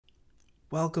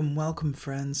Welcome,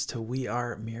 friends, to We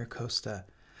Are Miracosta.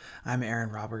 I'm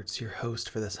Aaron Roberts, your host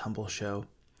for this humble show.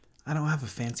 I don't have a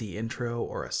fancy intro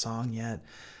or a song yet,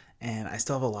 and I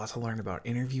still have a lot to learn about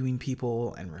interviewing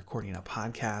people and recording a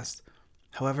podcast.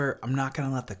 However, I'm not going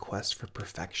to let the quest for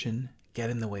perfection get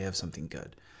in the way of something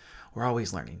good. We're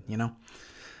always learning, you know?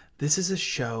 This is a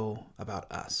show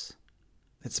about us.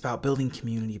 It's about building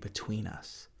community between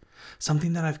us.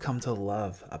 Something that I've come to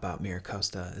love about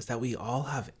Miracosta is that we all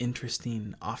have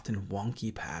interesting, often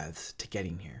wonky paths to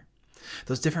getting here.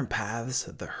 Those different paths,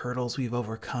 the hurdles we've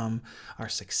overcome, our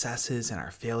successes and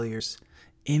our failures,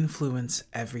 influence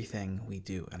everything we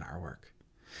do in our work.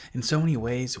 In so many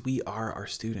ways, we are our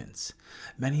students.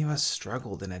 Many of us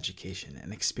struggled in education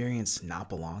and experienced not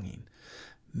belonging.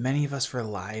 Many of us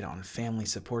relied on family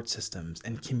support systems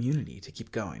and community to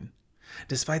keep going.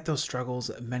 Despite those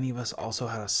struggles, many of us also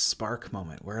had a spark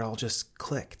moment where it all just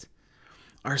clicked.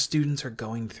 Our students are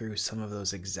going through some of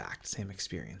those exact same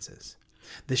experiences.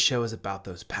 This show is about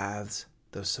those paths,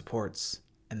 those supports,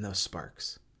 and those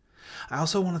sparks. I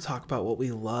also want to talk about what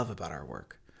we love about our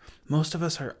work. Most of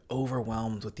us are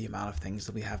overwhelmed with the amount of things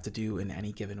that we have to do in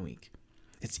any given week.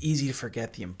 It's easy to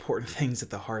forget the important things at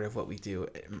the heart of what we do,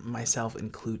 myself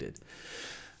included.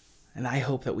 And I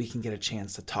hope that we can get a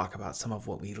chance to talk about some of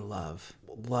what we love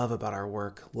about our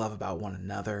work, love about one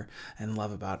another, and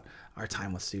love about our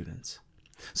time with students.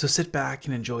 So sit back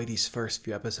and enjoy these first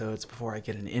few episodes before I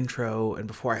get an intro and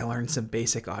before I learn some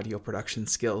basic audio production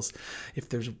skills. If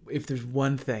there's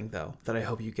one thing, though, that I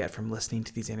hope you get from listening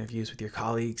to these interviews with your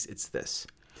colleagues, it's this.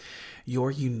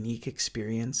 Your unique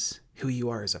experience, who you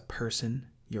are as a person,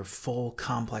 your full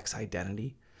complex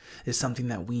identity, is something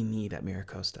that we need at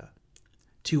Miracosta.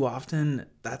 Too often,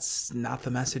 that's not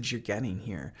the message you're getting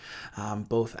here,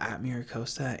 both at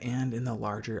Miracosta and in the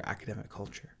larger academic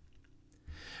culture.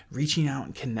 Reaching out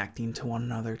and connecting to one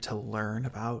another to learn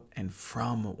about and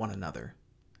from one another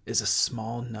is a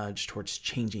small nudge towards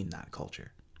changing that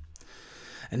culture.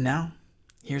 And now,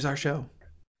 here's our show.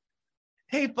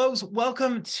 Hey folks,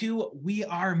 welcome to We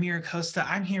Are Miracosta.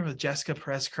 I'm here with Jessica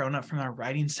Perez-Corona from our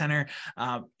Writing Center,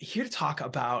 here to talk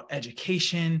about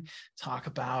education, talk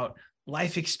about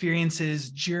life experiences,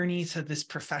 journey to this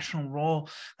professional role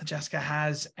that Jessica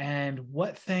has, and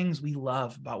what things we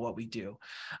love about what we do.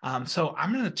 So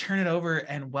I'm going to turn it over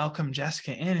and welcome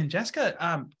Jessica in. And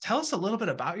Jessica, tell us a little bit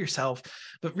about yourself,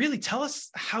 but really tell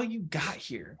us how you got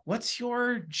here. What's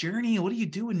your journey? What are you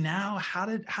doing now? How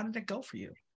did it go for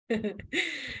you?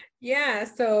 Yeah,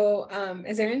 so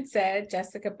as Aaron said,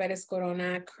 Jessica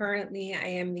Perez-Corona. Currently, I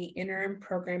am the interim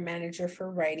program manager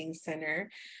for Writing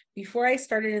Center. Before I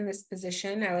started in this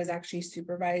position, I was actually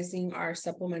supervising our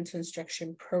supplemental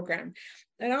instruction program.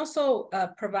 That also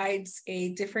provides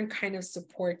a different kind of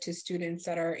support to students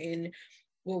that are in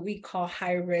what we call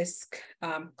high-risk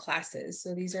classes.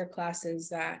 So these are classes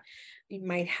that you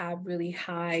might have really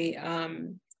high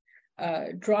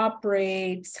drop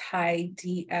rates, high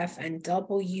DF and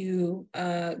W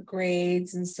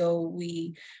grades. And so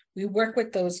we work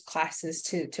with those classes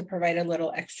to provide a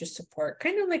little extra support,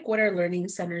 kind of like what our learning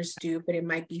centers do, but it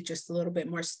might be just a little bit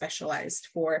more specialized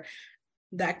for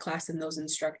that class and those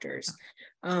instructors.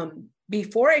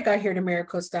 Before I got here to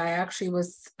Miracosta, I actually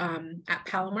was at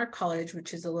Palomar College,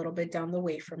 which is a little bit down the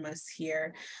way from us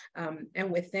here.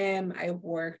 And with them, I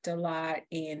worked a lot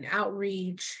in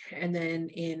outreach and then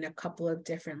in a couple of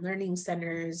different learning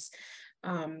centers.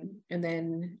 And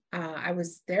then I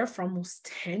was there for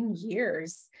almost 10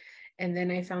 years. And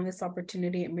then I found this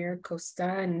opportunity at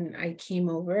Miracosta and I came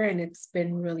over and it's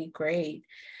been really great.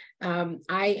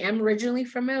 I am originally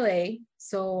from LA,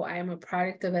 so I am a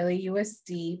product of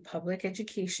LAUSD, public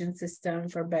education system,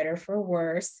 for better, for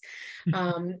worse.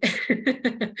 As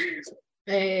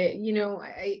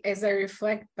I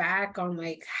reflect back on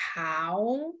like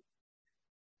how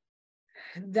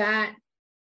that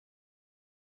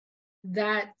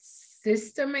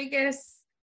system, I guess,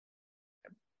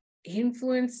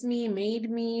 influenced me, made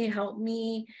me, helped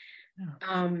me.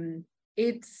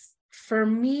 It's, for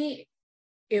me,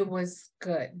 it was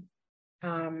good.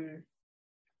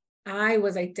 I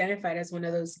was identified as one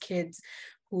of those kids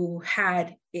who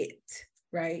had it,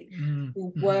 right? Mm-hmm.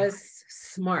 Who was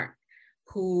smart,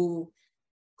 who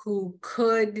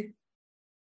could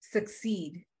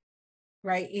succeed,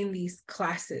 right, in these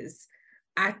classes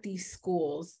at these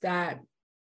schools that,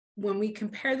 when we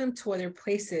compare them to other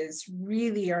places,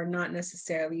 really are not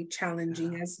necessarily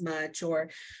challenging as much, or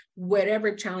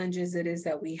whatever challenges it is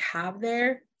that we have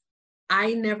there.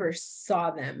 I never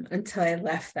saw them until I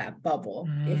left that bubble,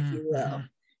 if you will,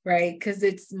 right? Because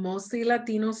it's mostly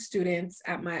Latino students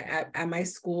at my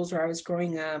schools where I was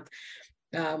growing up.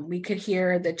 We could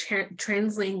hear the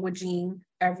translanguaging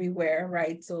everywhere,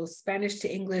 right? So Spanish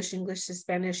to English, English to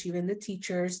Spanish, even the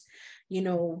teachers,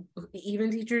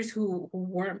 even teachers who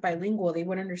weren't bilingual, they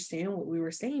would understand what we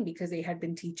were saying because they had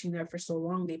been teaching that for so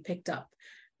long, they picked up,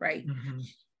 right? Mm-hmm.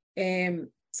 And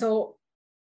so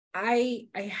I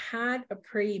had a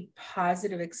pretty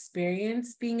positive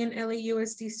experience being an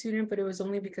LAUSD student, but it was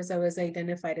only because I was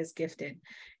identified as gifted.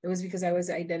 It was because I was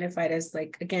identified as,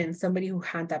 like, again, somebody who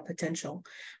had that potential.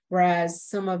 Whereas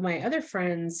some of my other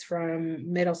friends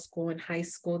from middle school and high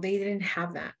school, they didn't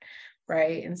have that,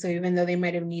 right? And so even though they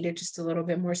might have needed just a little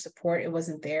bit more support, it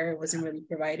wasn't there. It wasn't really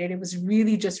provided. It was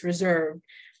really just reserved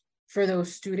for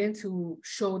those students who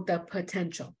showed the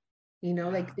potential,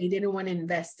 like they didn't want to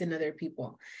invest in other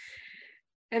people.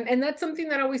 And that's something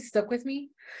that always stuck with me.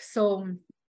 So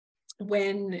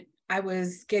when I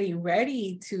was getting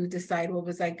ready to decide what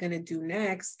was I going to do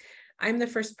next, I'm the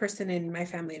first person in my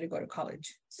family to go to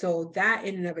college. So that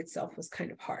in and of itself was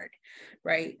kind of hard,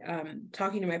 right?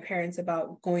 Talking to my parents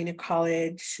about going to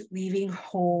college, leaving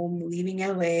home, leaving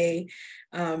LA.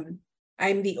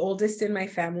 I'm the oldest in my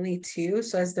family too.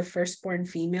 So as the firstborn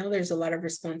female, there's a lot of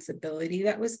responsibility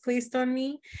that was placed on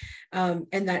me. And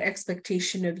that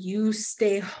expectation of you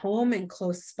stay home and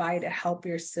close by to help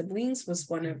your siblings was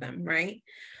one of them, right?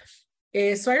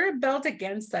 So I rebelled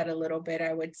against that a little bit,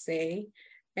 I would say.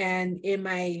 And in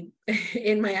my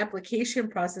application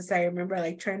process, I remember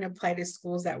like trying to apply to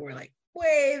schools that were like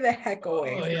way the heck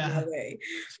away from LA.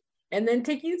 And then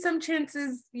taking some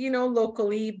chances,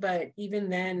 locally. But even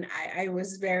then, I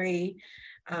was very,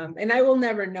 and I will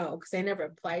never know because I never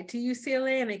applied to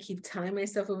UCLA. And I keep telling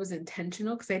myself it was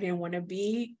intentional because I didn't want to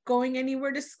be going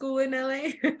anywhere to school in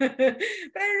LA. But I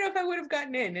don't know if I would have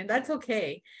gotten in, and that's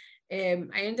okay. I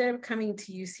ended up coming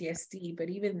to UCSD, but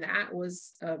even that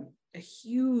was a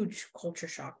huge culture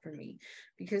shock for me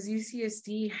because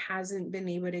UCSD hasn't been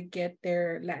able to get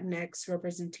their Latinx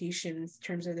representation in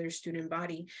terms of their student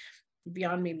body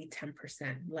beyond maybe 10%,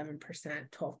 11%,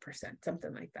 12%,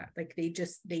 something like that. Like they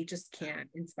just can't,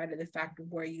 in spite of the fact of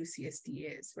where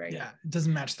UCSD is, right? Yeah, it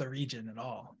doesn't match the region at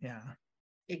all. Yeah.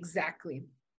 Exactly.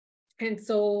 And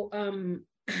so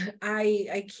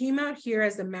I came out here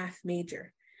as a math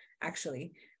major.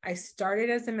 Actually, I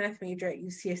started as a math major at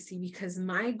UCSD because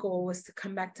my goal was to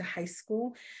come back to high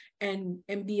school and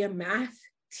be a math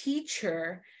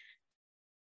teacher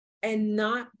and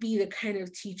not be the kind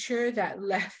of teacher that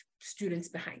left students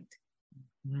behind.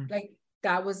 Mm-hmm. Like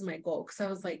that was my goal, because I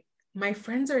was like, my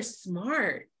friends are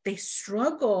smart, they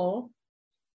struggle,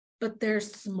 but they're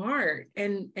smart.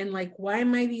 And like, why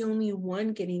am I the only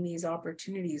one getting these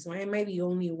opportunities? Why am I the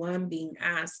only one being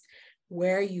asked,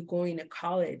 where are you going to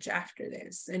college after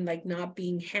this? And like not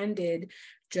being handed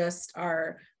just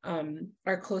our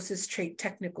closest trade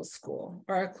technical school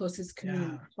or our closest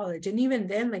community college. And even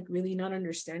then, like really not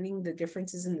understanding the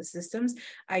differences in the systems,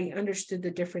 I understood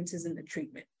the differences in the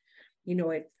treatment.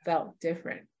 It felt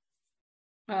different.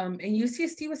 And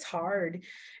UCSD was hard.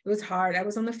 It was hard. I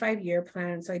was on the 5-year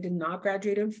plan, so I did not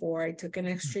graduate in 4. I took an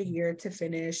extra year to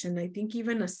finish, and I think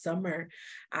even a summer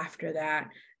after that.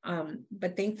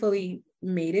 But thankfully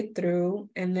made it through.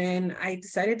 And then I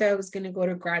decided that I was going to go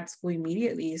to grad school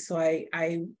immediately. So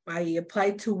I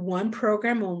applied to one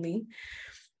program only.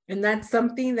 And that's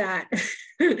something that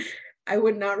I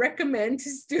would not recommend to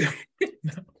students.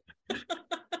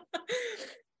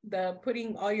 The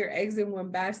putting all your eggs in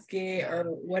one basket or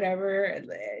whatever,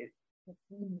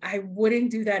 I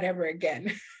wouldn't do that ever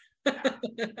again.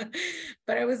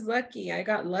 But I was lucky. I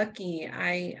got lucky.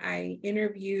 I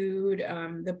interviewed.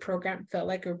 The program felt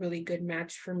like a really good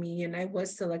match for me, and I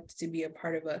was selected to be a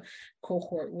part of a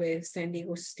cohort with San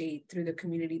Diego State through the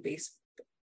community-based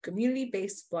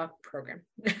block program,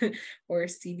 or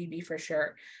CBB for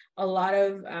short. A lot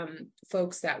of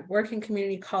folks that work in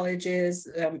community colleges,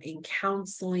 in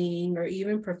counseling, or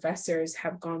even professors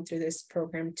have gone through this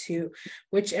program too,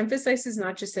 which emphasizes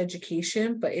not just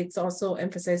education, but it's also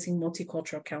emphasizing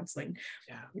multicultural counseling,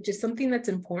 which is something that's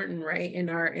important, right, in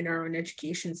our own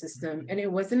education system. And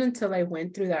it wasn't until I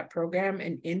went through that program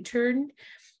and interned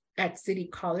at City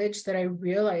College that I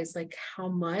realized like how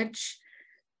much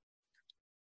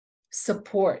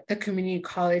support the community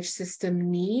college system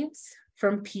needs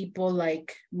from people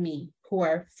like me, who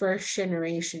are first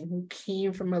generation, who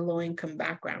came from a low income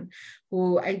background,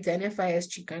 who identify as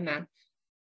Chicana.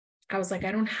 I was like,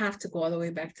 I don't have to go all the way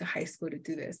back to high school to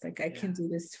do this. Like, I can do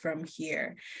this from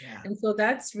here. Yeah. And so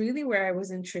that's really where I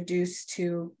was introduced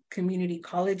to community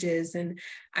colleges, and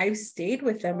I've stayed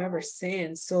with them ever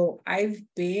since. So I've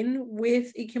been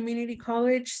with a community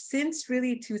college since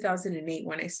really 2008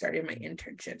 when I started my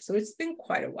internship. So it's been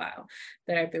quite a while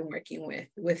that I've been working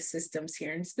with systems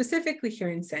here, and specifically here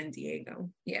in San Diego.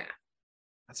 Yeah.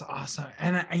 That's awesome.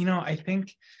 And I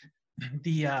think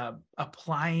the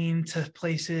applying to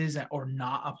places or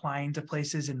not applying to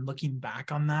places and looking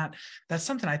back on that's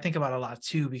something I think about a lot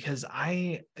too, because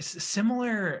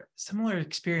similar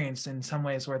experience in some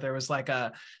ways, where there was like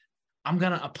I'm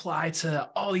going to apply to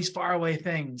all these faraway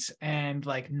things, and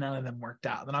like none of them worked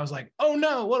out. Then I was like, oh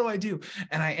no, what do I do?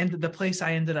 And the place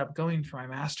I ended up going for my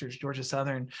master's, Georgia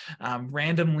Southern,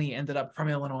 randomly ended up from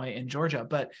Illinois in Georgia,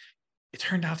 but it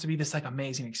turned out to be this like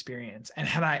amazing experience. And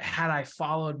had I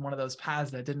followed one of those paths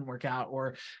that didn't work out,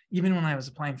 or even when I was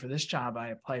applying for this job, I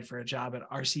applied for a job at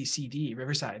RCCD,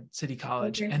 Riverside City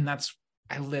College. Okay. And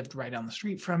I lived right down the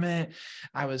street from it.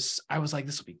 I was like,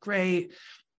 this will be great.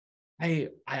 I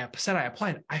said I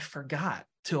applied. I forgot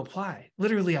to apply.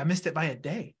 Literally, I missed it by a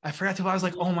day. I forgot to apply. I was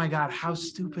like, oh my God, how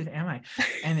stupid am I?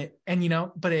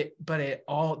 But it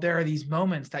all, there are these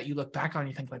moments that you look back on,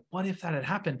 you think like, what if that had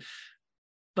happened?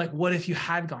 Like, what if you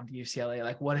had gone to UCLA?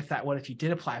 Like, what if you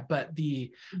did apply? But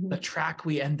the track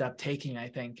we end up taking, I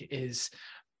think,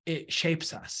 it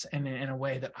shapes us in a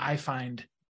way that I find,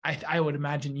 I would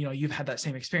imagine, you've had that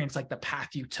same experience, like the path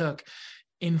you took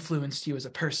influenced you as a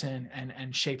person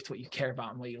and shaped what you care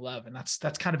about and what you love. And that's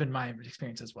kind of been my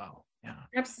experience as well. Yeah.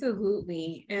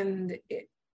 Absolutely. And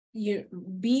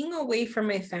being away from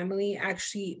my family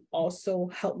actually also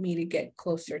helped me to get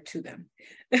closer to them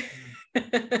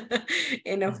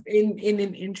in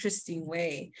an interesting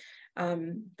way.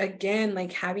 Again,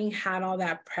 like having had all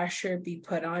that pressure be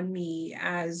put on me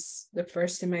as the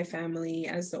first in my family,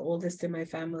 as the oldest in my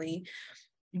family,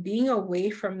 being away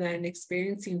from that and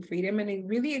experiencing freedom, and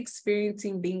really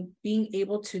experiencing being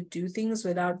able to do things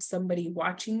without somebody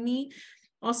watching me,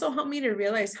 also helped me to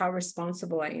realize how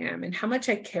responsible I am and how much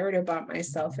I cared about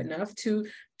myself enough to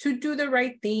do the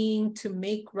right thing, to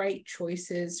make right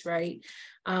choices, right?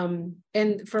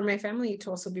 And for my family to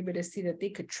also be able to see that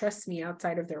they could trust me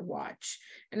outside of their watch.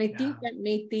 And I think that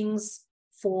made things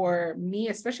for me,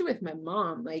 especially with my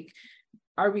mom, like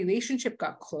our relationship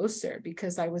got closer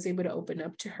because I was able to open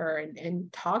up to her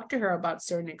and talk to her about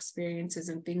certain experiences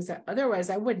and things that otherwise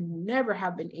I would never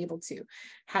have been able to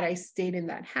had I stayed in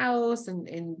that house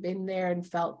and been there and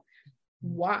felt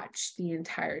watched the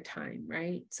entire time,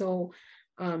 right? So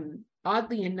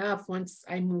oddly enough, once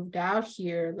I moved out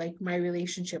here, like my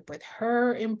relationship with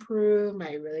her improved,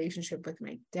 my relationship with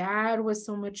my dad was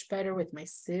so much better, with my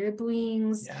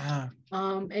siblings. Yeah.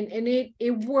 And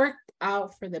it worked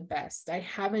out for the best. I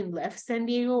haven't left San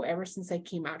Diego ever since I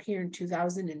came out here in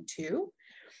 2002.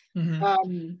 I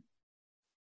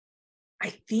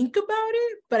think about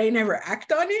it, but I never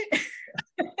act on it.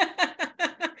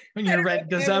 When your rent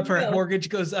goes up or mortgage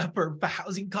goes up or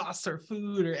housing costs or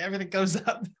food or everything goes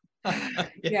up.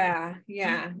 Yeah.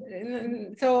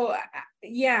 And so,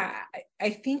 yeah, I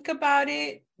think about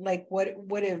it, like what it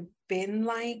would have been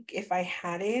like if I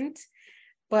hadn't.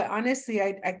 But honestly,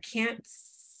 I can't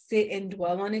sit and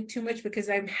dwell on it too much because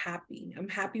I'm happy. I'm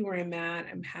happy where I'm at.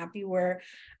 I'm happy where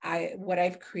what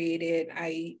I've created.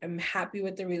 I am happy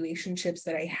with the relationships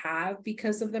that I have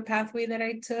because of the pathway that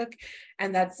I took.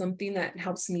 And that's something that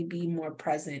helps me be more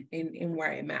present in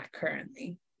where I'm at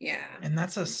currently. Yeah. And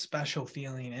that's a special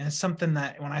feeling. And it's something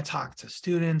that when I talk to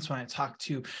students, when I talk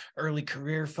to early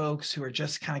career folks who are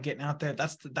just kind of getting out there,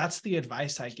 that's the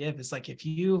advice I give, is like,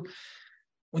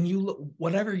 when you look,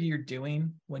 whatever you're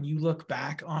doing, when you look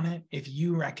back on it, if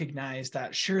you recognize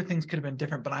that sure, things could have been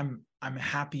different, but I'm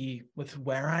happy with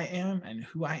where I am and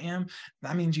who I am,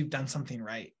 that means you've done something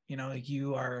right. Like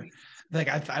you are, like,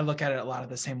 I look at it a lot of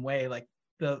the same way. Like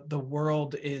the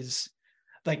world is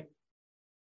like,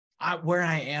 where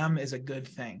I am is a good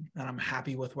thing, and I'm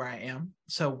happy with where I am.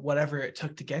 So whatever it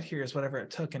took to get here is whatever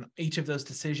it took. And each of those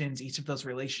decisions, each of those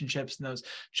relationships, and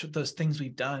those things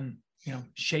we've done,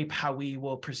 shape how we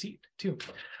will proceed too.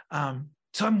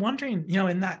 So I'm wondering,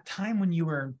 in that time when you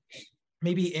were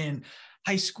maybe in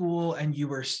high school and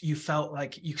you felt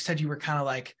like, you said you were kind of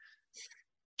like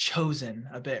chosen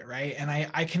a bit, right? And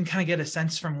I can kind of get a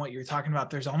sense from what you're talking about.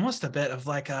 There's almost a bit of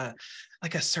like a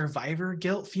survivor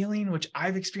guilt feeling, which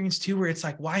I've experienced too, where it's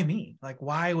like, why me? Like,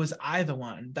 why was I the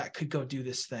one that could go do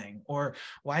this thing? Or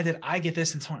why did I get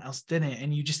this and someone else didn't?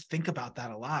 And you just think about that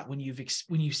a lot when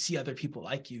you see other people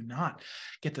like you not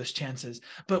get those chances.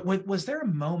 But was there a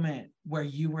moment where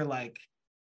you were like,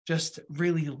 just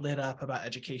really lit up about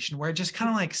education, where it just kind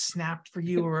of like snapped for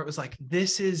you, or it was like,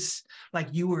 this is like,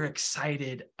 you were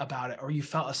excited about it, or you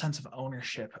felt a sense of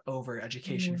ownership over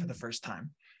education for the first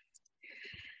time?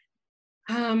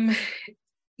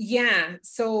 Yeah,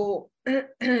 so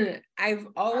I've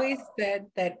always said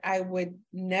that I would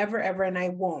never ever, and I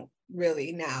won't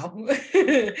really now,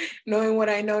 knowing what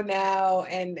I know now,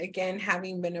 and again,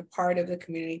 having been a part of the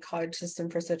community college system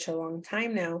for such a long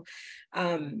time now,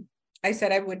 I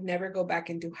said I would never go back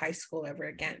and do high school ever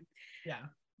again. Yeah.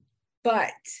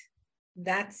 But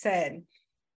that said,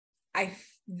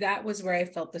 that was where I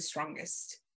felt the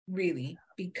strongest, really,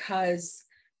 because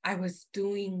I was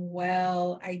doing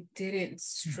well. I didn't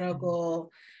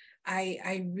struggle.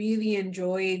 I really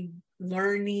enjoyed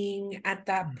learning at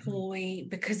that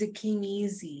point because it came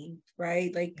easy,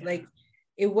 right? Like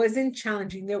it wasn't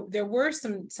challenging. There were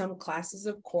some classes,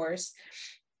 of course,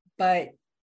 but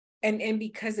and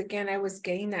because again, I was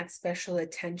getting that special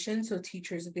attention. So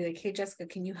teachers would be like, hey, Jessica,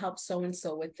 can you help so and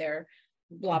so with their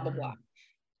blah blah blah?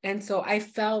 And so I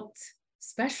felt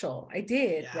special. I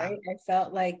did, right? I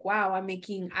felt like, wow,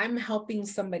 I'm helping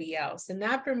somebody else. And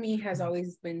that for me has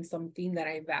always been something that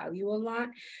I value a lot,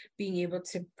 being able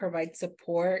to provide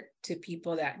support to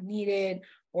people that need it,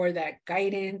 or that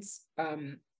guidance,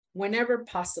 whenever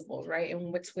possible, right?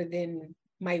 And what's within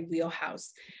my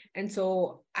wheelhouse. And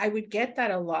so I would get that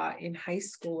a lot in high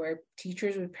school, where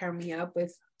teachers would pair me up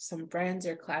with some friends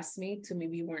or classmates who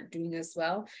maybe weren't doing as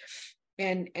well,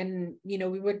 and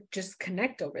we would just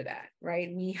connect over that,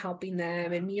 right? Me helping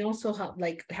them, and me also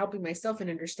helping myself in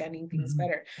understanding things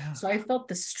better. So I felt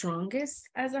the strongest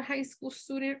as a high school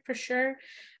student, for sure.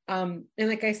 And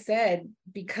like I said,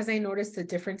 because I noticed the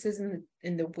differences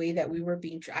in the way that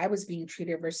I was being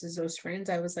treated versus those friends,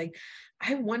 I was like,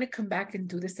 I want to come back and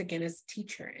do this again as a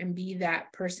teacher, and be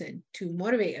that person to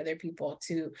motivate other people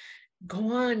to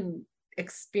go on,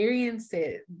 experience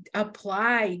it,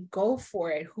 apply, go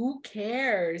for it. Who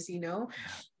cares?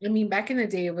 I mean, back in the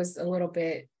day, it was a little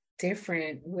bit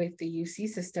different with the UC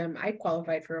system. I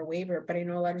qualified for a waiver, but I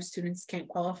know a lot of students can't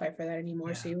qualify for that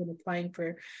anymore. So even applying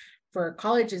for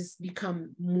colleges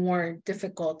become more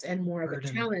difficult and more of a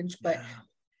challenge. But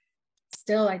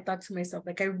still, I thought to myself,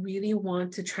 like, I really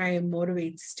want to try and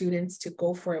motivate students to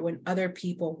go for it when other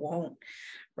people won't,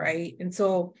 right? And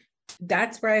so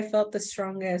that's where I felt the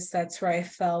strongest. That's where I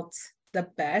felt the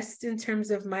best in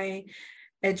terms of my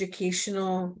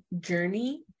educational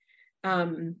journey.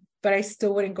 But I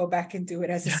still wouldn't go back and do it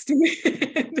as a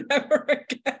student ever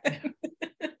again.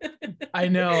 I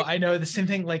know the same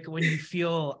thing. Like when you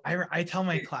feel, I tell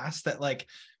my class that, like,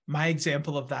 my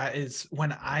example of that is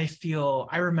when I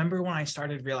remember when I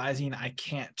started realizing I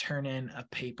can't turn in a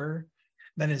paper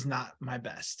that is not my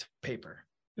best paper.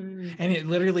 And it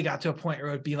literally got to a point where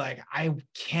it would be like, I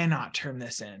cannot turn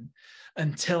this in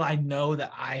until I know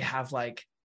that I have like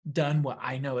done what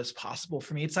I know is possible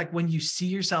for me. It's like when you see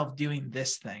yourself doing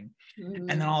this thing, and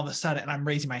then all of a sudden, and I'm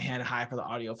raising my hand high for the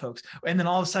audio folks, and then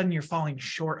all of a sudden you're falling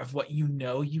short of what you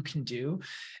know you can do.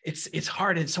 It's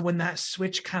hard. And so when that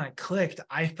switch kind of clicked,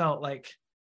 I felt like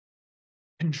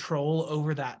control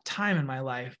over that time in my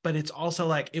life. But it's also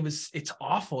like, it's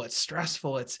awful, it's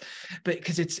stressful, but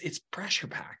because it's pressure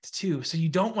packed too, so you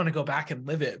don't want to go back and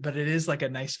live it, but it is like a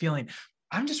nice feeling.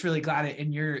 I'm just really glad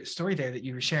in your story there that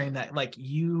you were sharing that, like,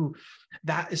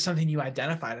 that is something you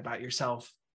identified about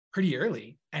yourself pretty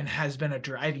early and has been a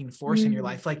driving force in your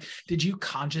life. Like, did you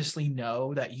consciously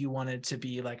know that you wanted to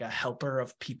be like a helper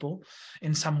of people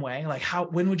in some way? Like,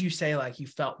 when would you say like you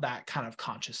felt that kind of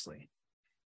consciously?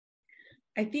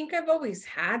 I think I've always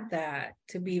had that,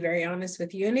 to be very honest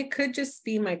with you. And it could just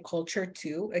be my culture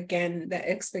too. Again, the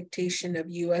expectation of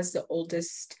you as the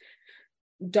oldest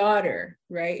daughter,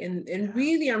 right? And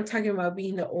really, I'm talking about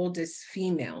being the oldest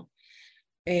female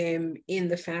in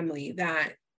the family,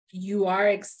 that you are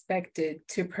expected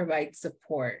to provide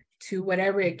support to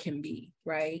whatever it can be,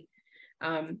 right?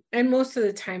 And most of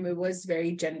the time it was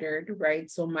very gendered, right?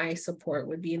 So my support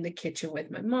would be in the kitchen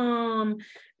with my mom,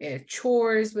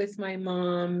 chores with my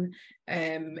mom.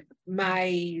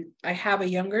 I have a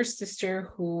younger sister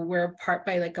who we're apart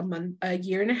by like a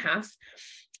year and a half.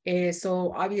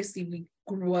 So obviously we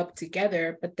grew up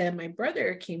together, but then my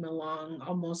brother came along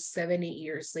almost 7, 8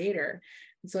 years later.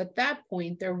 And so at that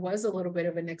point, there was a little bit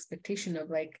of an expectation of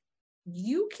like,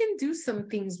 you can do some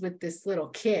things with this little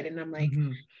kid. And I'm like,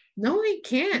 no, I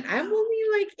can't. I'm only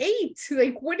like 8.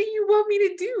 Like, what do you want me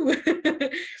to do?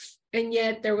 And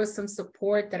yet there was some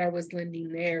support that I was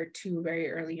lending there too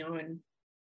very early on.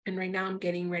 And right now I'm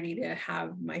getting ready to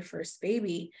have my first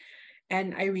baby.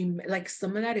 And like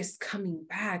some of that is coming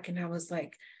back. And I was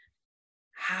like,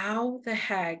 how the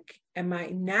heck am I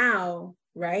now,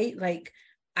 right? Like,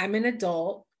 I'm an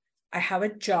adult, I have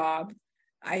a job,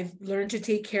 I've learned to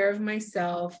take care of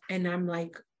myself, and I'm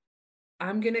like,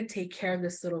 I'm going to take care of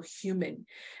this little human,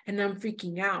 and I'm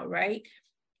freaking out, right?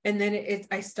 And then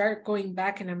I start going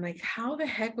back and I'm like, how the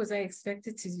heck was I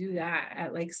expected to do that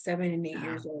at like 7 and 8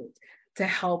 years old, to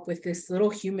help with this little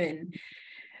human?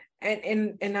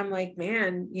 And I'm like,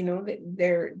 man, you know,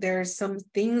 there's some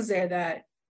things there that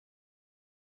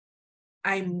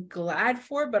I'm glad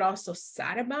for, but also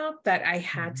sad about, that I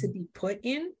had to be put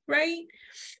in, right?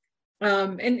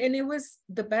 And it was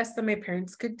the best that my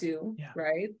parents could do, Yeah.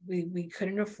 right? We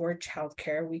couldn't afford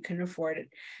childcare, we couldn't afford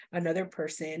another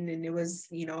person, and it was,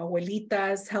 you know,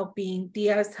 abuelitas helping,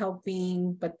 tias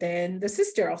helping, but then the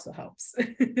sister also helps.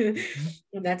 Mm-hmm.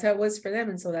 And that's how it was for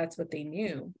them, and so that's what they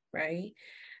knew, right?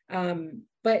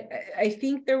 But I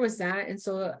think there was that, and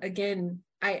so again,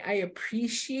 I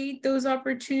appreciate those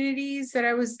opportunities that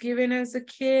I was given as a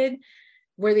kid.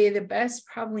 Were they the best?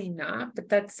 Probably not, but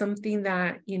that's something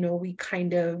that, you know, we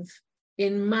kind of,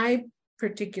 in my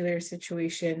particular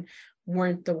situation,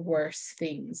 weren't the worst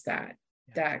things that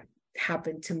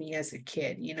happened to me as a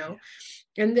kid, you know.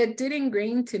 And that did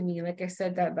ingrain to me, like I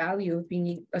said, that value of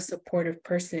being a supportive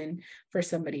person for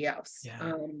somebody else.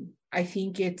 I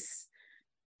think it's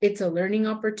a learning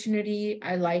opportunity.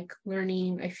 I like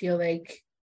learning. I feel like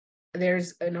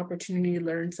there's an opportunity to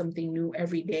learn something new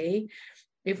every day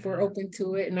if we're open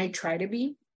to it, and I try to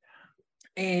be.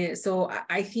 And so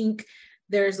I think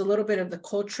there's a little bit of the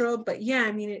cultural, but yeah,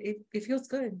 I mean, it feels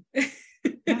good.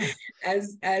 Yeah.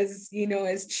 As you know,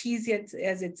 as cheesy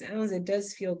as it sounds, it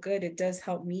does feel good. It does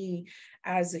help me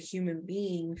as a human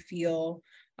being feel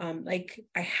like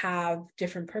I have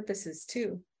different purposes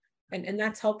too. And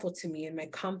that's helpful to me in my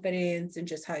confidence and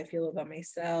just how I feel about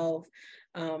myself.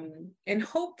 And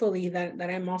hopefully that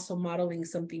I'm also modeling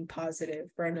something positive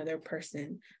for another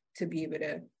person to be able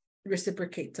to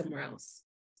reciprocate somewhere else.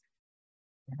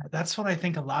 That's what I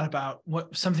think a lot about,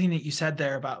 what something that you said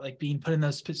there about like being put in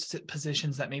those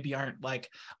positions that maybe aren't like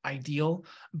ideal,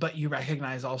 but you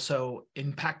recognize also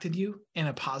impacted you in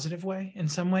a positive way in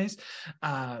some ways.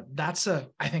 That's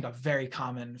I think a very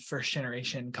common first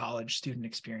generation college student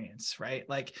experience, right?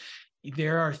 Like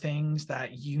there are things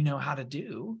that you know how to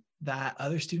do that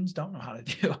other students don't know how to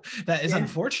do. That is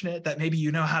unfortunate that maybe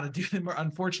you know how to do them, or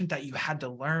unfortunate that you had to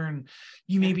learn.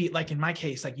 You maybe, like in my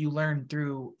case, like you learn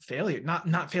through failure,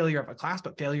 not failure of a class,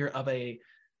 but failure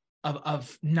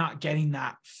of not getting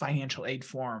that financial aid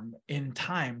form in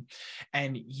time.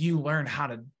 And you learn how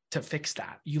to fix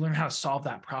that. You learn how to solve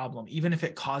that problem. Even if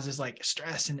it causes like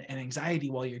stress and anxiety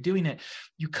while you're doing it,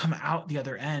 you come out the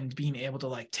other end being able to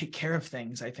like take care of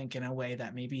things, I think, in a way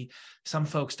that maybe some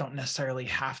folks don't necessarily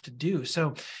have to do.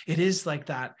 So it is like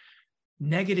that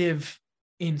negative.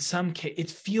 In some case, it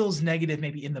feels negative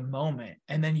maybe in the moment,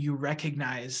 and then you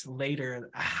recognize later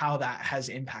how that has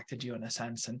impacted you in a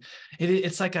sense. And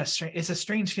it's like it's a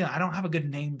strange feeling. I don't have a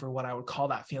good name for what I would call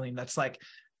that feeling. That's like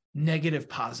negative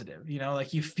positive, you know,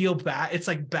 like you feel bad. It's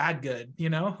like bad good, you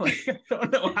know, like I don't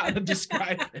know how to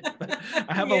describe it, but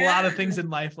I have a lot of things in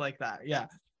life like that.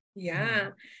 Yeah.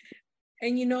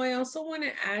 And you know, I also want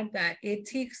to add that it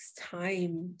takes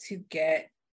time to get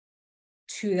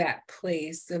to that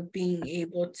place of being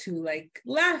able to like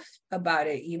laugh about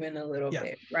it even a little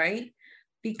bit, right?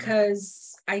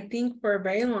 Because I think for a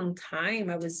very long time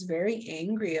I was very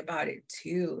angry about it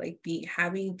too, like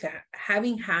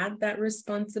having had that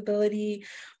responsibility,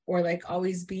 or like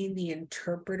always being the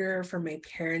interpreter for my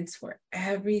parents for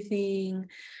everything.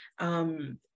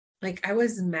 Like I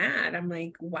was mad. I'm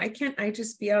like, why can't I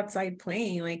just be outside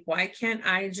playing? Like, why can't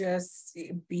I just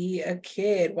be a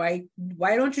kid? Why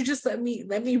don't you just let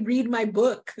me read my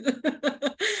book?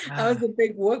 I was a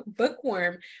big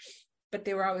bookworm. But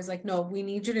they were always like, no, we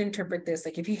need you to interpret this.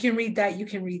 Like, if you can read that, you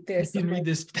can read this. You can I'm read like,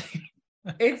 this.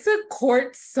 it's a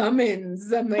court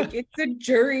summons. I'm like, it's a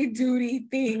jury duty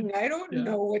thing. I don't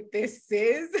know what this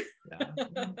is.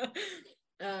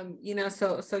 You know,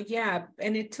 so yeah,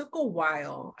 and it took a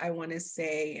while, I want to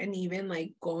say, and even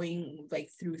like going like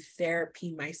through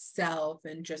therapy myself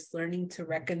and just learning to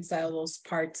reconcile those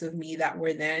parts of me that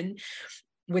were then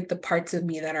with the parts of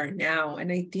me that are now. And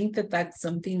I think that that's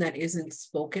something that isn't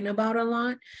spoken about a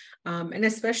lot, and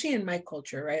especially in my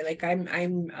culture, right? Like I'm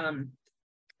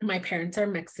my parents are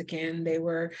Mexican. They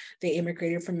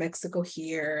immigrated from Mexico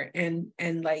here,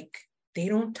 and like they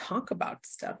don't talk about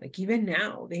stuff. Like even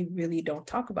now, they really don't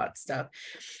talk about stuff.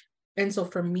 And so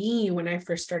for me, when I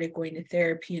first started going to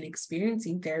therapy and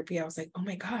experiencing therapy, I was like, oh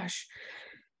my gosh,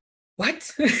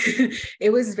 what?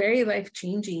 It was very life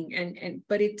changing,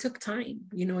 but it took time.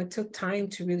 It took time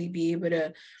to really be able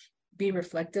to be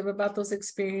reflective about those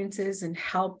experiences and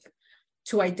help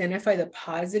to identify the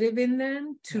positive in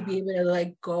them, to be able to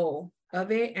let go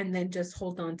of it and then just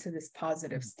hold on to this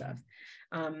positive stuff.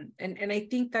 And I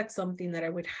think that's something that I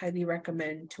would highly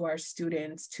recommend to our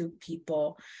students, to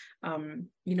people.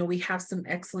 We have some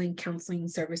excellent counseling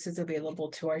services available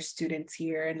to our students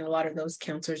here, and a lot of those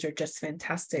counselors are just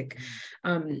fantastic.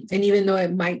 And even though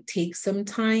it might take some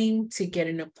time to get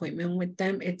an appointment with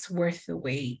them, it's worth the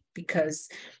wait, because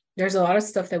there's a lot of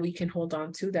stuff that we can hold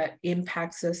on to that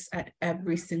impacts us at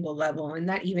every single level. And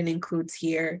that even includes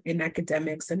here in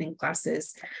academics and in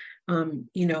classes.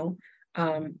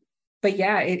 But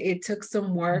yeah, it took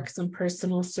some work, some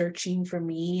personal searching for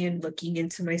me and looking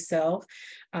into myself,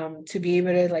 to be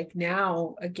able to, like,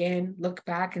 now again look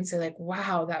back and say, like,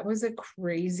 wow, that was a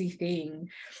crazy thing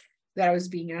that I was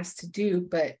being asked to do.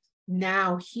 But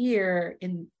now here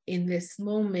in this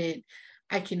moment,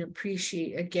 I can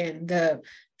appreciate again the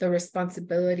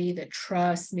responsibility, the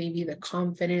trust, maybe the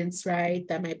confidence, right,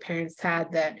 that my parents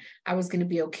had, that I was going to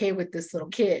be okay with this little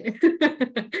kid.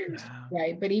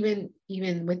 Right. But even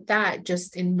with that,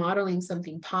 just in modeling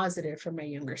something positive for my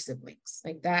younger siblings,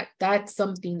 like that's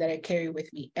something that I carry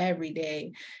with me every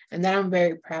day, and that I'm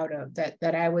very proud of,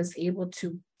 that I was able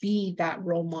to be that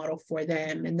role model for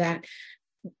them, and that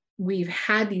we've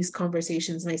had these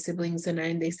conversations, my siblings and I,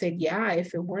 and they said, yeah,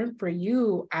 if it weren't for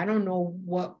you, I don't know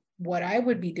what I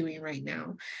would be doing right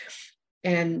now.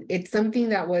 And it's something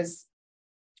that was,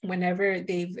 whenever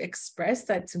they've expressed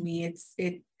that to me,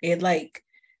 it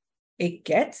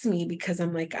gets me, because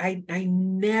I'm like, I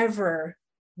never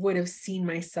would have seen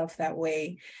myself that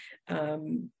way,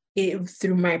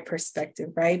 through my perspective,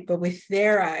 right? But with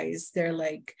their eyes, they're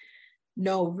like,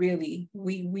 no, really,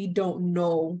 we don't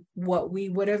know what we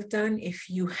would have done if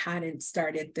you hadn't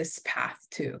started this path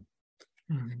too.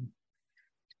 And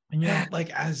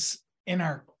like, as in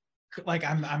our, like,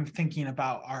 I'm thinking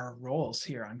about our roles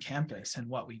here on campus and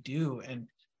what we do, and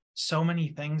so many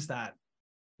things that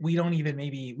we don't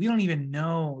even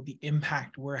know the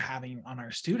impact we're having on our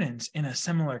students in a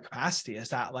similar capacity as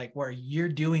that, like, where you're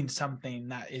doing something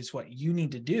that is what you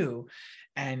need to do.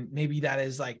 And maybe that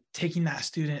is like taking that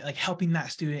student, like helping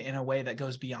that student in a way that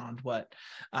goes beyond what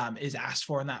is asked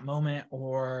for in that moment,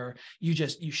 or you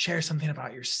share something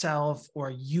about yourself, or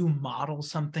you model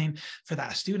something for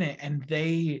that student, and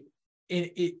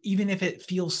even if it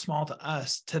feels small to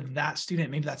us, to that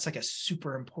student, maybe that's like a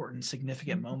super important,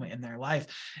 significant moment in their life.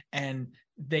 And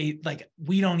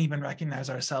we don't even recognize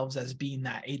ourselves as being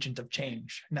that agent of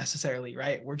change necessarily,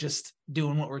 right? We're just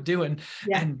doing what we're doing.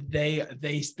 Yeah. And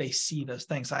they see those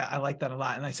things. I like that a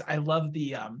lot. And I love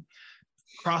the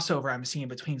crossover I'm seeing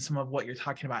between some of what you're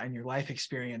talking about in your life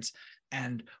experience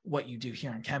and what you do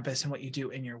here on campus and what you do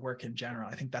in your work in general.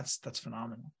 I think that's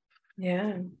phenomenal.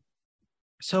 Yeah.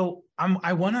 So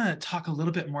I want to talk a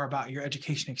little bit more about your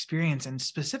education experience, and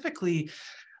specifically,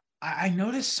 I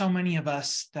noticed so many of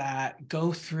us that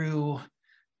go through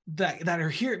that are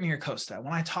here at MiraCosta.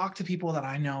 When I talk to people that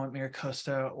I know at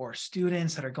MiraCosta, or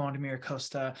students that are going to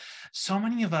MiraCosta, so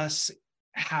many of us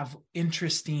have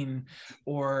interesting,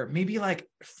 or maybe like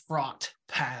fraught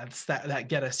paths that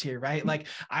get us here, right? Like,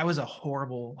 I was a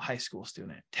horrible high school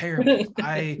student, terrible.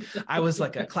 I was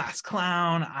like a class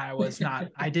clown.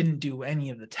 I didn't do any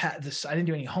of the tests. I didn't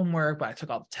do any homework, but I took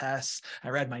all the tests. I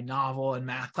read my novel in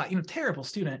math class, terrible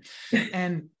student.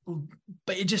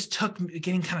 But it just took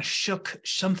getting kind of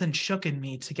something shook in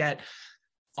me to get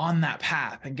on that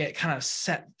path and get kind of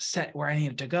set where I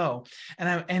needed to go.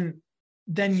 And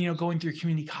then, going through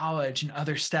community college and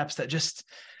other steps that just,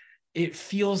 it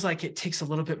feels like it takes a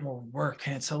little bit more work,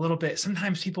 and it's a little bit,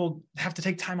 sometimes people have to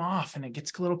take time off, and it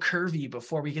gets a little curvy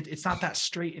before it's not that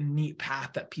straight and neat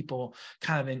path that people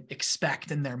kind of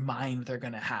expect in their mind they're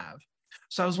going to have.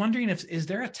 So I was wondering, is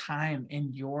there a time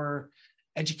in your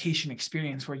education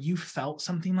experience where you felt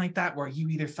something like that, where you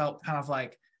either felt kind of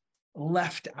like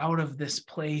left out of this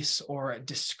place, or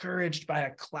discouraged by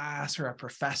a class or a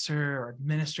professor or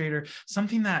administrator,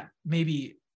 something that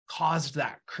maybe caused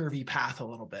that curvy path a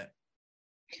little bit?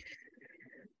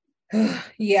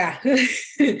 Yeah.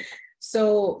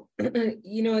 So,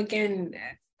 again,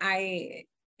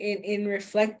 in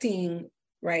reflecting,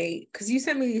 right, because you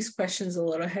sent me these questions a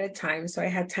little ahead of time, so I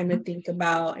had time to think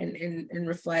about and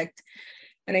reflect.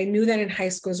 And I knew that in high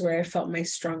school is where I felt my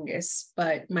strongest,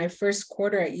 but my first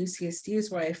quarter at UCSD is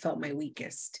where I felt my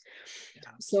weakest. Yeah.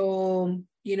 So,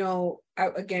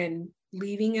 again,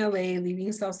 leaving LA,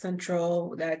 leaving South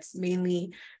Central, that's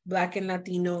mainly Black and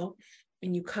Latino,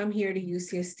 and you come here to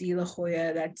UCSD La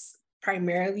Jolla, that's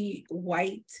primarily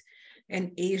white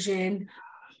and Asian,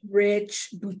 rich,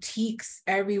 boutiques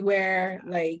everywhere.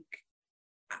 Like,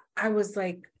 I was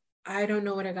like, I don't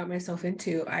know what I got myself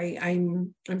into.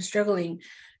 I'm struggling.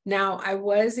 Now, I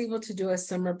was able to do a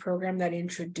summer program that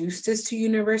introduced us to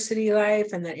university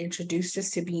life and that introduced us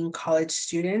to being college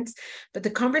students. But the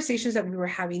conversations that we were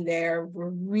having there were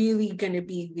really going to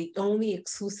be the only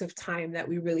exclusive time that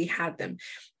we really had them,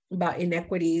 about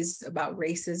inequities, about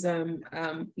racism,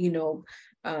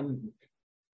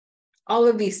 all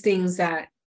of these things that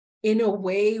in a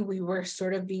way we were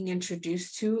sort of being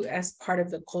introduced to as part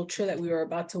of the culture that we were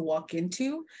about to walk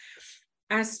into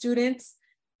as students.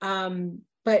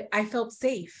 But I felt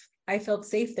safe. I felt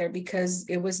safe there because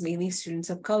it was mainly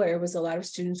students of color. It was a lot of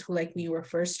students who, like me, were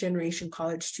first generation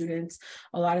college students,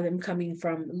 a lot of them coming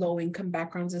from low income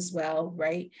backgrounds as well,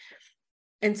 right?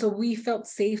 And so we felt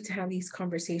safe to have these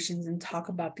conversations and talk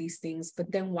about these things.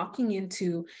 But then walking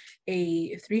into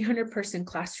a 300-person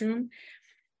classroom,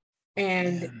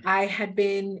 and I had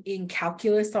been in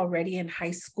calculus already in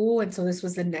high school. And so this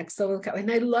was the next level. And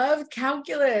I loved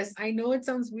calculus. I know it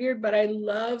sounds weird, but I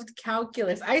loved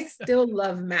calculus. I still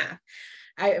love math.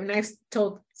 I've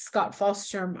told Scott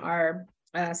Falstrom, our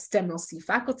STEM LC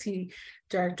faculty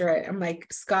director, I'm like,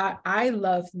 Scott, I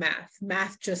love math.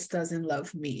 Math just doesn't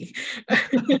love me.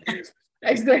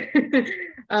 I said,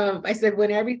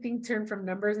 when everything turned from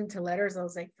numbers into letters, I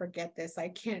was like, forget this. I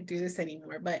can't do this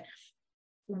anymore. But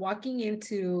walking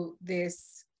into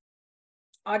this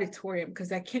auditorium,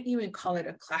 because I can't even call it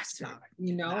a classroom,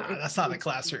 that's not a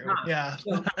classroom. Not. Yeah.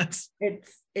 So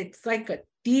it's like a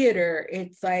theater.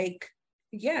 It's like,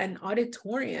 yeah, an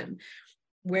auditorium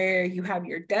where you have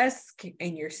your desk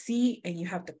and your seat and you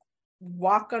have to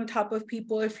walk on top of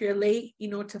people if you're late,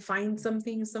 to find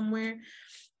something somewhere.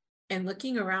 And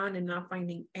looking around and not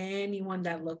finding anyone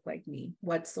that looked like me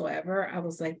whatsoever, I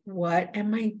was like, what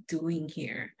am I doing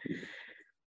here?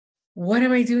 What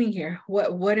am I doing here?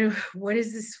 What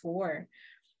is this for?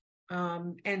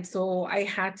 And so I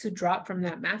had to drop from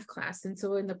that math class. And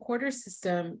so in the quarter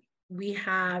system, we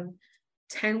have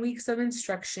 10 weeks of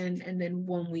instruction and then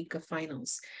 1 week of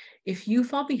finals. If you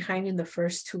fall behind in the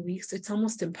first 2 weeks, it's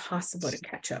almost impossible to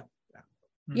catch up.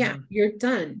 Mm-hmm. Yeah, you're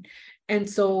done. And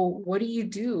so what do you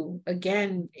do?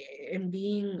 Again, in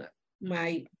being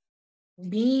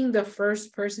the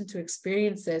first person to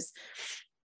experience this,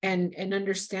 and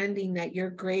understanding that your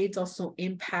grades also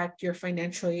impact your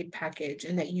financial aid package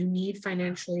and that you need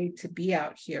financial aid to be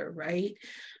out here, right?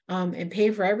 And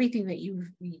pay for everything that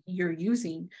you're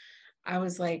using. I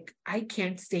was like, I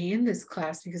can't stay in this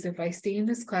class, because if I stay in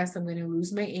this class, I'm going to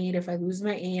lose my aid. If I lose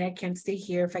my aid, I can't stay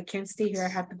here. If I can't stay here, I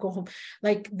have to go home.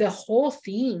 Like the whole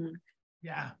thing.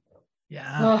 Yeah.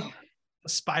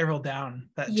 Spiral down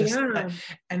that just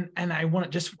and I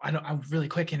want to I really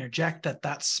quick interject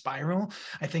that spiral,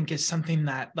 I think, is something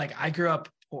that, like, I grew up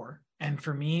poor, and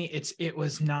for me it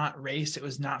was not race. It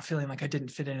was not feeling like I didn't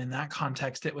fit in that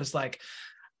context. It was like,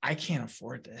 I can't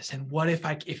afford this, and what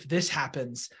if this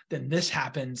happens, then this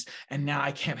happens, and now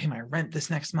I can't pay my rent this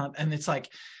next month. And it's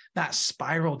like that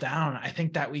spiral down. I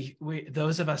think that we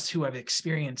those of us who have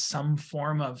experienced some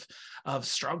form of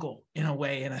struggle in a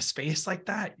way in a space like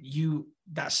that,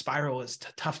 that spiral is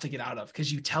tough to get out of,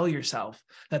 because you tell yourself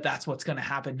that that's what's going to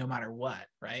happen no matter what,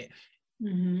 right?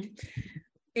 Mm-hmm.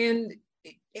 And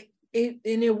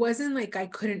it wasn't like I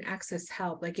couldn't access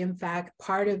help. Like, in fact,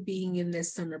 part of being in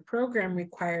this summer program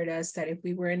required us that if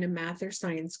we were in a math or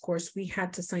science course, we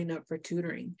had to sign up for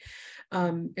tutoring.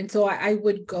 And so I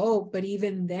would go, but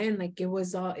even then, like,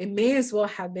 it may as well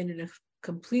have been in a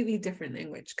completely different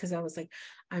language, because I was like,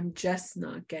 I'm just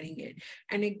not getting it.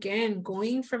 And again,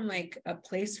 going from like a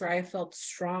place where I felt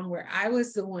strong, where I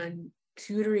was the one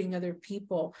tutoring other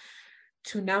people,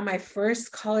 to now one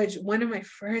of my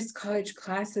first college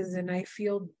classes, and I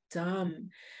feel dumb.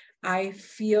 I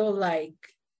feel like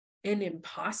an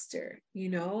imposter,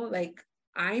 like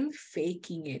I'm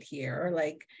faking it here, or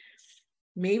like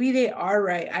maybe they are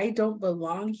right. I don't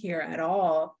belong here at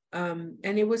all. And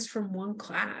it was from one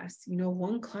class.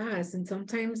 And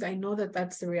sometimes I know that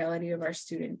that's the reality of our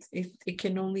students. It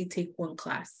can only take one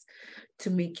class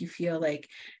to make you feel like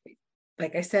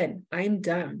I said, I'm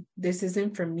dumb. This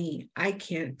isn't for me. I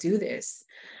can't do this.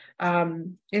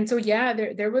 And so, yeah,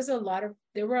 there were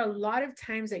a lot of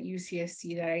times at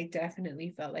UCSC that I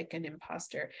definitely felt like an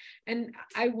imposter. And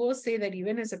I will say that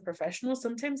even as a professional,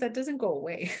 sometimes that doesn't go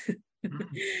away.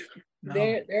 No.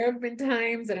 There have been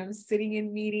times that I'm sitting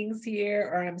in meetings here,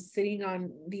 or I'm sitting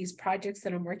on these projects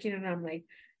that I'm working on, and I'm like,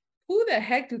 who the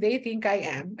heck do they think I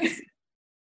am?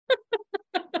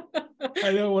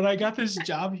 I know, when I got this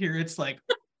job here, it's like,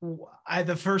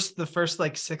 the first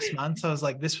like 6 months, I was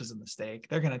like, this was a mistake.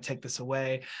 They're gonna take this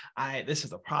away. This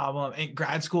is a problem. In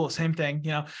grad school, same thing.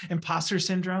 Imposter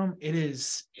syndrome. It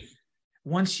is,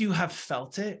 once you have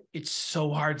felt it, it's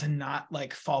so hard to not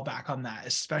like fall back on that,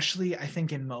 especially I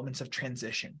think in moments of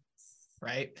transition.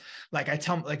 Right. Like I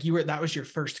tell, like that was your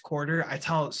first quarter. I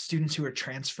tell students who are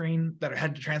transferring, that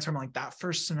had to transfer, I'm like, that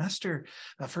first semester,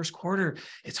 that first quarter,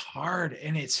 it's hard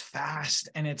and it's fast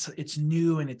and it's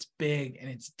new and it's big and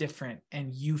it's different.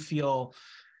 And you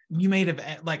may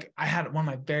have, like, I had one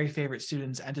of my very favorite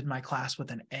students ended my class with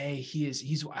an A.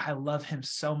 I love him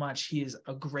so much. He is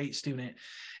a great student,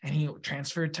 and he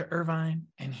transferred to Irvine,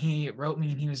 and he wrote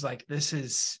me and he was like, this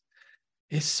is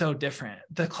so different.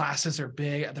 The classes are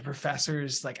big. The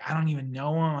professors, like, I don't even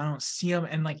know him. I don't see him.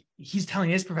 And like, he's telling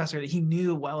his professor that he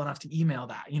knew well enough to email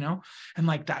that, and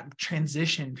like that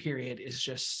transition period is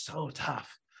just so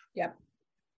tough. Yep.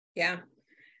 Yeah.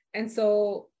 And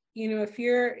so, if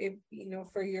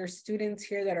for your students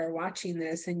here that are watching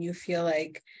this and you feel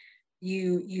like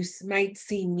you might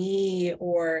see me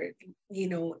or,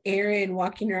 Erin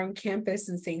walking around campus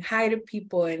and saying hi to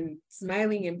people and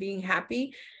smiling and being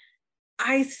happy,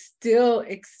 I still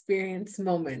experience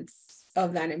moments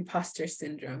of that imposter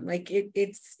syndrome. Like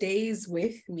it stays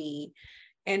with me,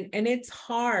 and it's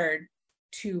hard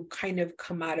to kind of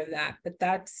come out of that. But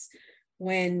that's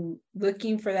when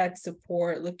looking for that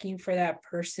support, looking for that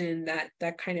person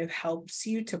that kind of helps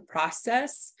you to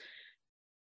process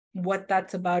what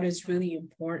that's about is really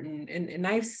important. And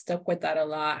I've stuck with that a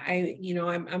lot.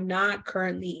 I'm not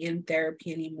currently in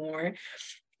therapy anymore.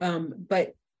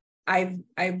 But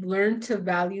I've learned to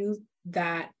value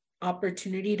that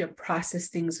opportunity to process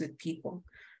things with people,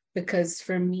 because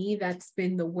for me, that's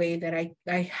been the way that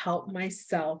I help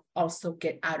myself also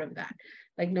get out of that.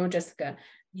 Like, no, Jessica,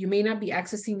 you may not be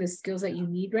accessing the skills that you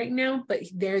need right now, but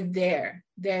they're there.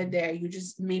 Maybe you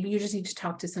just need to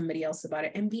talk to somebody else about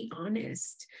it and be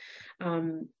honest.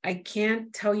 I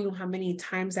can't tell you how many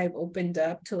times I've opened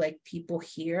up to like people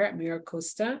here at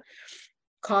MiraCosta,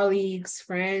 colleagues,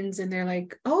 friends, and they're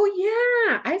like, oh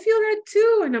yeah, I feel that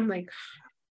too. And I'm like,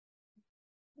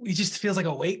 it just feels like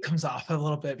a weight comes off a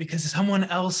little bit because someone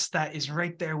else that is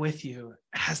right there with you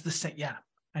has the same. Yeah,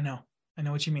 I know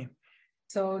what you mean.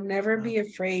 So never be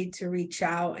afraid to reach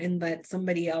out and let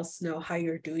somebody else know how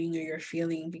you're doing or you're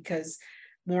feeling, because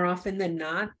more often than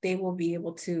not, they will be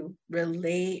able to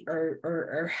relate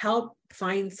or help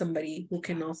find somebody who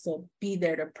can also be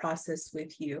there to process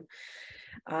with you.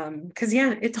 Because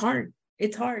it's hard.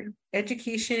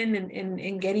 Education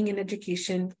and getting an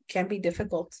education can be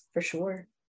difficult for sure.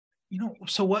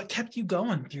 So what kept you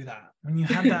going through that when you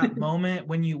had that moment,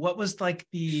 what was like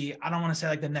I don't want to say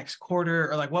like the next quarter,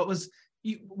 or like what was,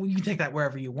 you can take that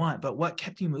wherever you want, but what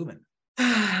kept you moving?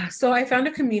 So I found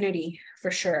a community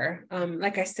for sure.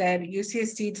 Like I said,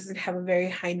 UCSD doesn't have a very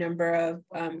high number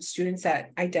of students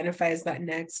that identify as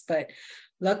Latinx, but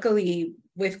luckily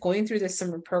with going through this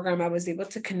summer program, I was able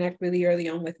to connect really early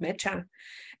on with Mecha.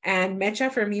 And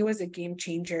Mecha for me was a game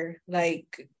changer,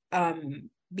 like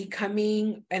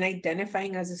becoming and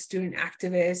identifying as a student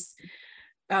activist,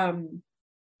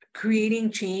 creating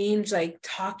change, like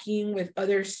talking with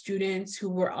other students who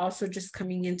were also just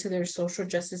coming into their social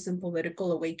justice and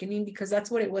political awakening, because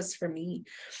that's what it was for me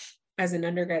as an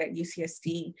undergrad at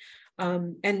UCSD.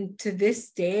 And to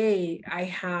this day, I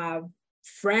have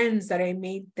friends that I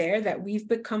made there that we've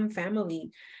become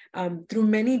family through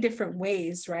many different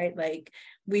ways, right? Like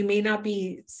we may not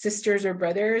be sisters or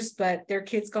brothers, but their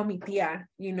kids call me tia,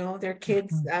 their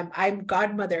kids. I'm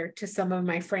godmother to some of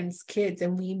my friends' kids,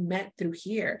 and we met through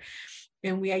here.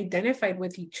 And we identified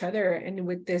with each other and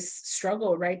with this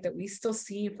struggle, right, that we still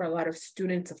see for a lot of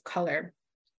students of color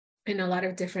in a lot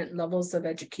of different levels of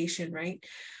education, right?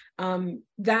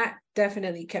 That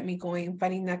definitely kept me going,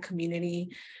 finding that community.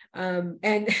 And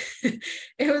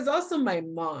it was also my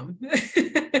mom.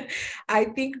 I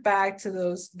think back to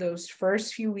those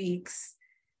first few weeks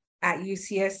at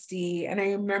UCSD, and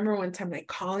I remember one time like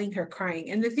calling her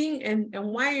crying. And the thing, and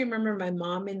why I remember my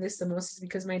mom in this the most is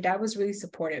because my dad was really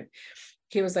supportive.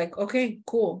 He was like, okay,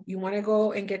 cool. You want to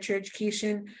go and get your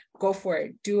education? Go for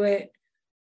it. Do it.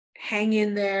 Hang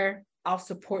in there. I'll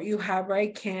support you however I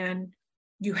can.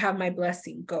 You have my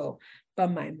blessing, go.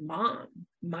 But my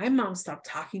mom stopped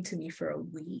talking to me for a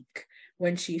week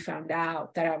when she found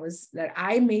out that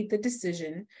I made the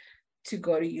decision to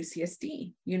go to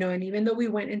UCSD, and even though we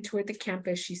went and toured the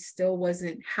campus, she still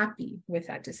wasn't happy with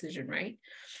that decision, right?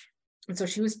 And so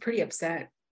she was pretty upset.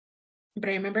 But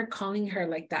I remember calling her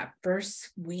like that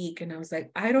first week, and I was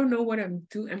like, I don't know what I'm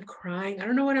doing. I'm crying. I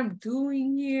don't know what I'm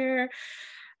doing here.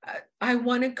 I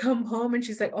want to come home. And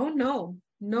she's like, oh no,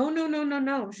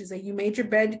 no. She's like, you made your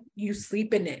bed, you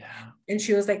sleep in it. Yeah. And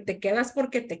she was like, te quedas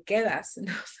porque te quedas. And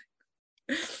I was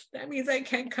like, that means I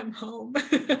can't come home.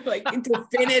 Like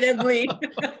definitively.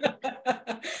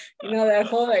 That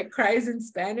whole like cries in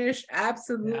Spanish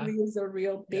absolutely is a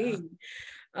real thing.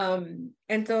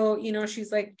 And so,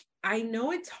 she's like, I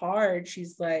know it's hard.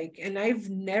 She's like, and I've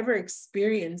never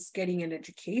experienced getting an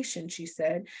education, she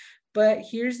said. But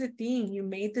here's the thing, you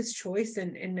made this choice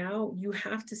and now you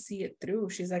have to see it through.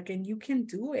 She's like, and you can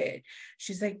do it.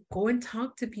 She's like, go and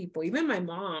talk to people. Even my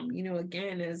mom,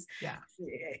 again, is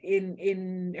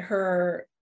in her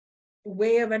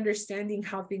way of understanding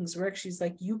how things work. She's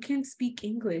like, you can speak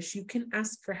English, you can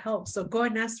ask for help. So go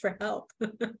and ask for help.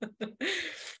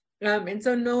 And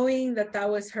so knowing that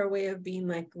was her way of being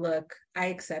like, look, I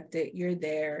accept it. You're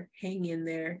there, hang in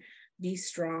there, be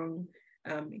strong.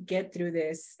 Get through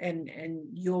this and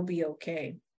you'll be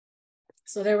okay.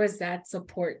 So there was that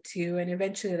support too. And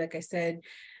eventually, like I said,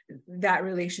 that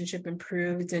relationship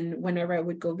improved. And whenever I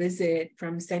would go visit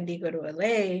from San Diego to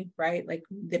LA, right, like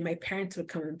then my parents would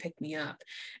come and pick me up.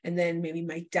 And then maybe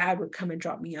my dad would come and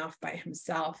drop me off by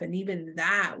himself. And even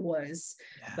that was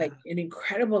like an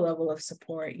incredible level of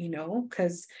support,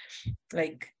 because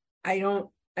like, I don't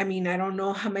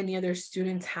know how many other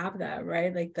students have that,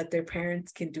 right? Like that their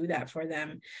parents can do that for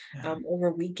them over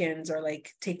weekends or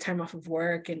like take time off of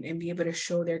work and be able to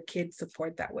show their kids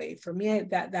support that way. For me,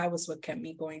 that was what kept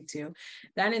me going to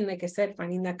that. And like I said,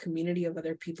 finding that community of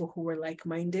other people who were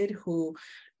like-minded, who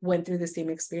went through the same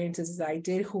experiences as I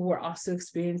did, who were also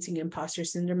experiencing imposter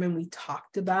syndrome. And we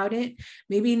talked about it,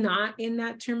 maybe not in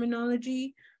that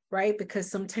terminology, right? Because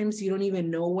sometimes you don't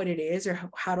even know what it is or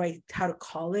how to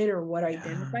call it or what to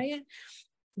identify it.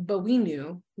 But we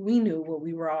knew what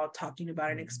we were all talking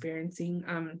about and experiencing.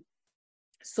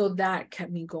 So that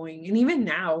kept me going. And even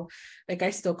now, like I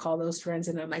still call those friends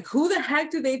and I'm like, who the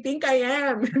heck do they think I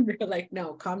am? And they're like,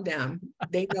 no, calm down.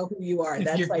 They know who you are.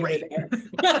 That's why you're there.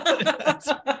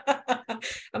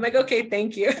 I'm like, okay,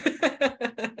 thank you.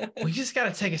 We just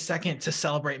got to take a second to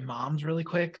celebrate moms really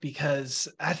quick, because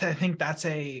I think that's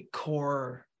a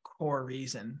core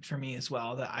reason for me as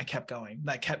well, that I kept going,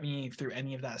 that kept me through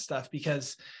any of that stuff.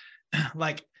 Because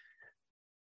like,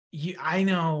 I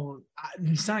know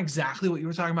it's not exactly what you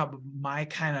were talking about, but my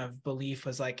kind of belief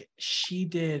was like, she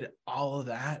did all of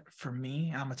that for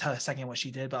me. I'm gonna tell you in a second what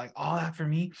she did, but like all that for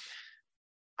me,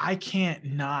 I can't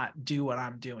not do what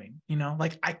I'm doing,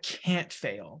 like I can't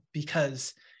fail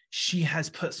because she has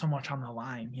put so much on the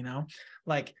line,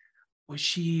 like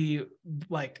she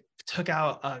like took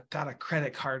out got a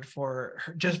credit card for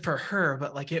her, just for her,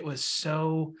 but like it was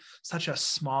such a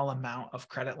small amount of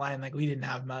credit line, like we didn't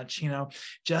have much,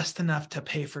 just enough to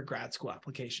pay for grad school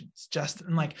applications.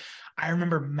 And like I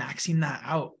remember maxing that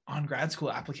out on grad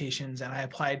school applications, and I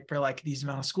applied for like these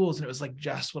amount of schools, and it was like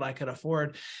just what I could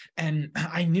afford. And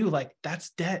I knew like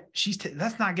that's debt,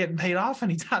 that's not getting paid off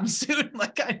anytime soon.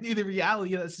 Like I knew the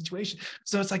reality of that situation.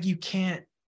 So it's like you can't,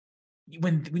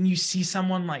 when you see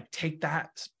someone like take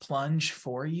that plunge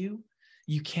for you,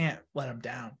 you can't let them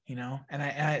down, and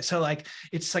I so like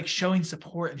it's like showing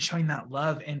support and showing that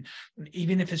love. And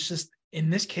even if it's just in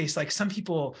this case, like some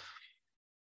people,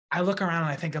 I look around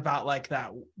and I think about like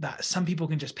that some people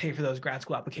can just pay for those grad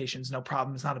school applications, no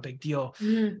problem, it's not a big deal.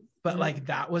 But like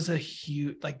that was a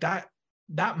huge, like that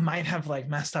might have like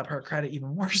messed up her credit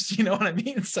even worse, you know what I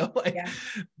mean? So like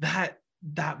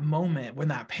that moment when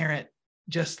that parent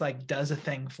just like does a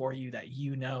thing for you that,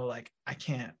 like, I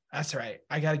can't, that's right,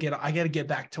 I gotta get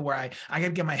back to where I gotta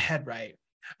get my head right,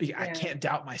 because I can't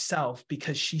doubt myself,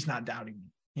 because she's not doubting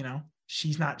me,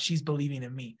 she's believing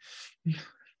in me.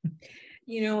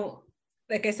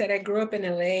 Like I said, I grew up in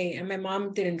LA and my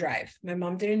mom didn't drive.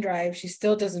 She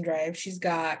still doesn't drive. She's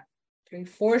got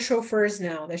 4 chauffeurs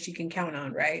now that she can count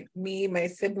on, right? Me, my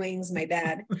siblings, my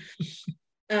dad.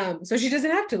 So she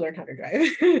doesn't have to learn how to drive.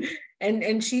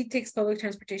 and she takes public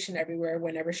transportation everywhere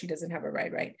whenever she doesn't have a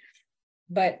ride, right?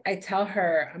 But I tell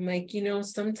her, I'm like,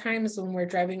 sometimes when we're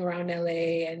driving around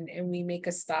LA and we make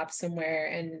a stop somewhere,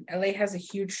 and LA has a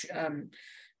huge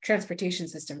transportation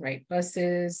system, right?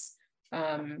 Buses,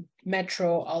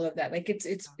 metro, all of that. Like it's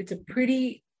a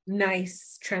pretty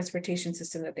nice transportation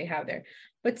system that they have there.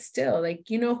 But still, like,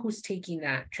 who's taking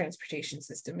that transportation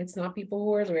system? It's not people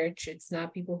who are rich. It's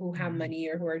not people who have money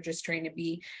or who are just trying to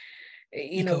be,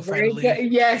 very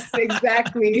good. Yes,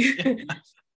 exactly.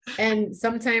 And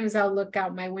sometimes I'll look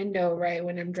out my window, right,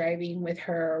 when I'm driving with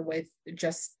her, with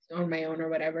just on my own or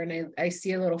whatever, and I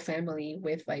see a little family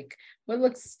with like what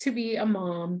looks to be a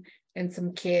mom and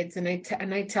some kids, and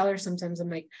I tell her sometimes,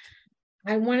 I'm like,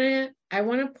 I want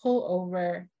to pull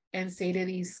over and say to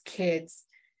these kids,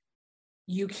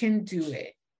 You can do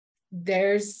it.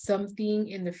 There's something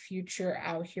in the future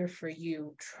out here for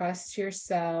you. Trust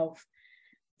yourself,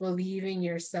 believe in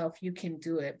yourself. You can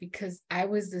do it. Because I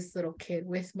was this little kid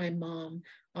with my mom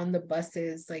on the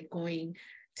buses, like going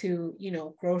to,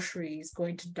 groceries,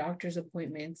 going to doctor's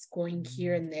appointments, going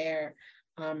here and there.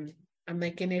 I'm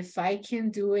like, and if I can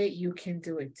do it, you can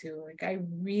do it too. Like, I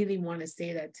really want to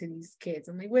say that to these kids.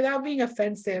 I'm like, without being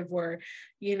offensive or,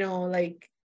 like,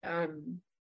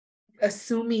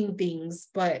 assuming things,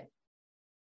 but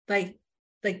like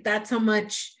that's how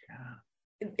much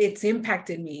it's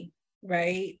impacted me,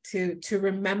 right? To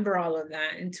remember all of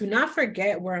that and to not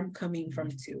forget where I'm coming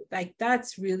from too. Like,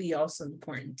 that's really also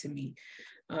important to me,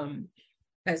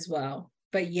 as well.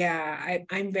 But yeah,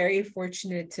 I'm very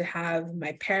fortunate to have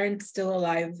my parents still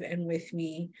alive and with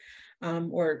me,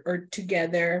 or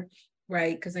together,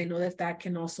 right? Because I know that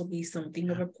can also be something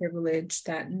of a privilege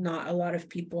that not a lot of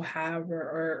people have,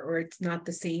 or it's not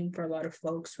the same for a lot of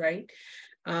folks, right?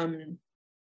 And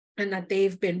that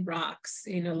they've been rocks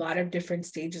in a lot of different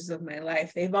stages of my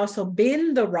life. They've also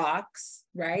been the rocks,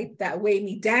 right, that weigh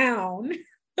me down.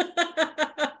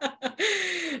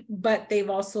 But they've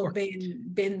also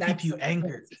been that keep you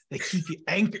anchored. They keep you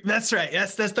anchored. That's right.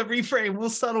 Yes, that's the reframe. We'll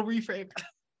subtle reframe.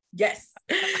 Yes.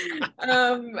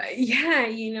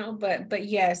 Yeah, but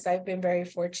yes, I've been very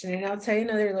fortunate. And I'll tell you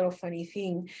another little funny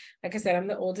thing. Like I said, I'm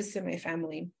the oldest in my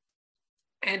family.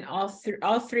 And all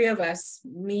three of us,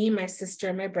 me, my sister,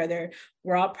 and my brother,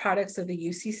 were all products of the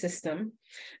UC system.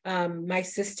 My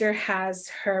sister has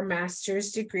her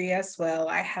master's degree as well.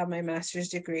 I have my master's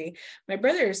degree. My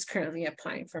brother is currently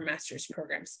applying for master's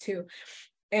programs too.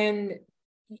 And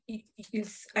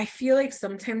I feel like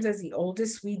sometimes as the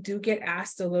oldest, we do get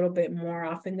asked a little bit more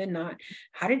often than not,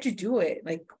 how did you do it?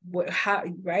 Like, how,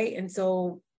 right? And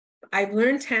so I've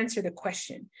learned to answer the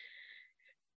question.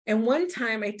 And one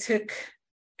time I took,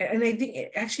 and I think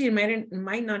actually it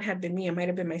might not have been me, it might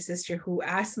have been my sister who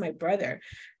asked my brother,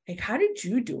 like, how did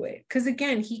you do it? Because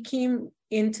again, he came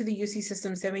into the UC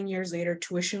system 7 years later,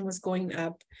 tuition was going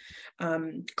up,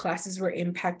 classes were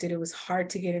impacted, it was hard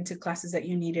to get into classes that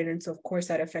you needed. And so of course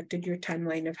that affected your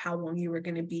timeline of how long you were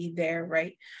going to be there,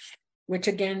 right? Which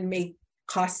again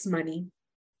costs money.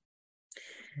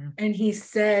 And he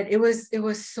said, it was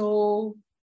so,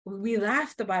 we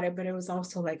laughed about it, but it was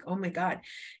also like, oh my God.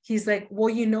 He's like, well,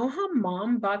 you know how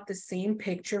mom bought the same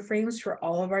picture frames for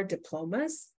all of our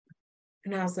diplomas?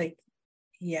 And I was like,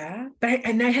 yeah. But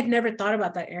I had never thought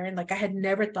about that, Aaron. Like, I had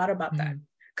never thought about that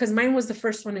because mine was the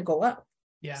first one to go up.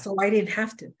 Yeah. So I didn't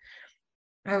have to.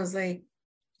 I was like,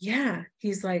 yeah.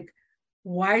 He's like,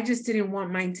 why I just didn't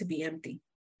want mine to be empty.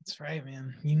 That's right,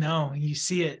 man. You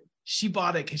see it. She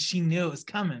bought it because she knew it was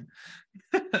coming.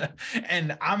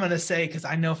 And I'm going to say, because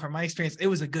I know from my experience, it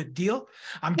was a good deal.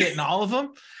 I'm getting all of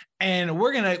them and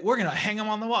we're going to hang them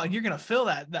on the wall and you're going to feel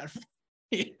that.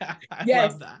 Yeah, I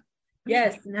love that.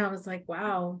 Yes. And I was like,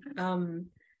 wow.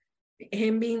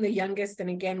 Him being the youngest, and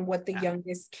again, what the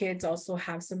youngest kids also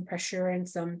have some pressure and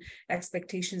some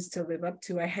expectations to live up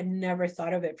to. I had never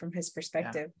thought of it from his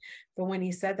perspective. But when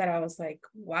he said that, I was like,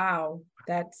 wow,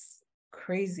 that's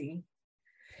crazy.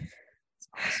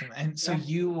 Awesome. And so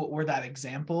you were that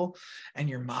example, and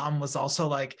your mom was also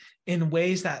like in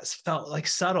ways that felt like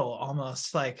subtle,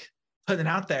 almost like putting it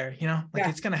out there, like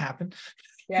it's going to happen.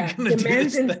 Yeah.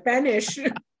 Demands in Spanish.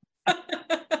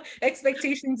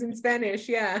 Expectations in Spanish.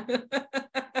 Yeah.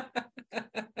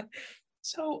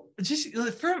 So just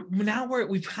for now,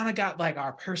 we've kind of got like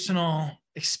our personal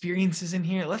experiences in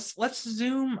here. Let's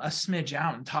zoom a smidge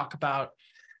out and talk about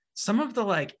some of the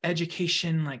like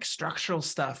education, like structural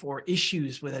stuff or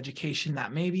issues with education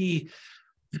that maybe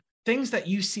things that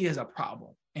you see as a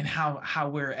problem and how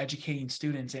we're educating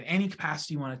students in any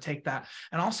capacity you want to take that.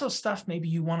 And also stuff maybe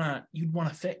you'd want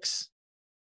to fix.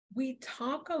 We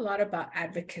talk a lot about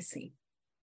advocacy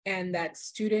and that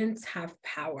students have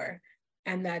power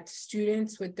and that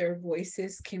students with their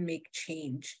voices can make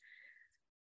change.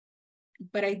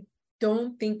 But I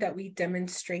don't think that we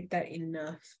demonstrate that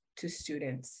enough to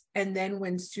students. And then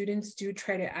when students do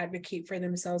try to advocate for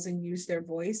themselves and use their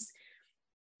voice,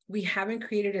 we haven't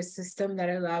created a system that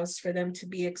allows for them to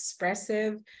be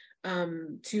expressive,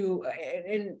 to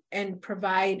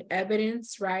provide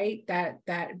evidence, right, that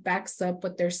backs up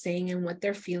what they're saying and what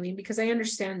they're feeling. Because I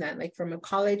understand that, like, from a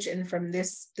college and from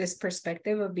this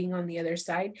perspective of being on the other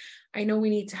side, I know we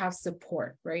need to have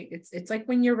support, right? It's like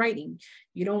when you're writing,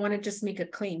 you don't want to just make a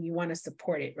claim, you want to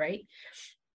support it, right?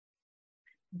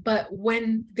 But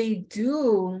when they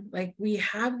do, like, we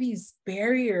have these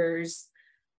barriers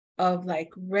of like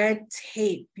red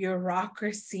tape,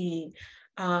 bureaucracy,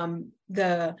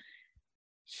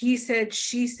 he said,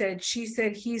 she said, he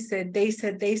said, they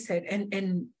said,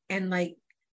 and like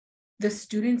the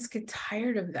students get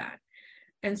tired of that.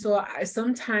 And so I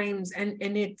sometimes, and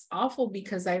it's awful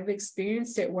because I've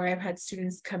experienced it where I've had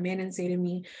students come in and say to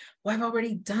me, well, I've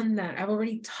already done that. I've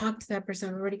already talked to that person.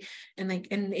 I've already, and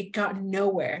it got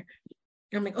nowhere.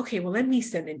 And I'm like, okay, well, let me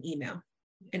send an email.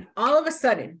 And all of a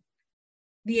sudden,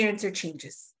 the answer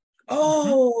changes.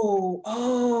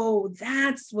 Oh,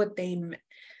 that's what they meant.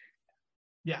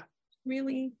 Yeah.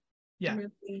 Really? Yeah.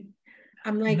 Really?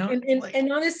 I'm like,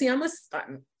 and honestly,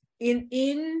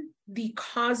 in the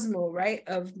cosmo, right,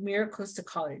 of MiraCosta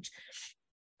College,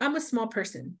 I'm a small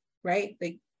person, right?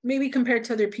 Like maybe compared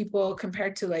to other people,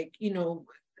 compared to like, you know,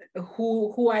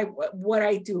 what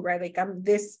I do, right? Like I'm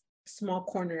this small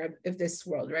corner of this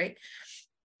world, right?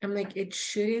 I'm like, it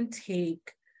shouldn't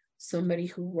take somebody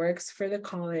who works for the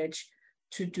college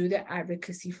to do the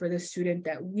advocacy for the student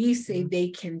that we say they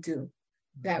can do,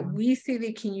 that we say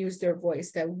they can use their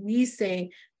voice, that we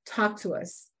say, talk to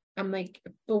us. I'm like,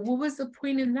 but what was the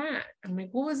point in that? I'm like,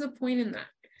 what was the point in that?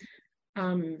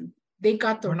 They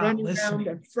got the runaround,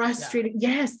 they're frustrated.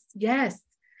 Yeah. Yes.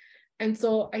 And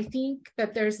so I think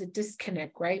that there's a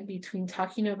disconnect, right, between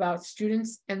talking about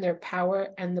students and their power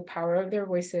and the power of their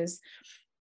voices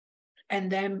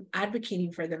and them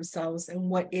advocating for themselves and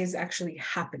what is actually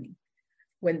happening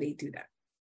when they do that.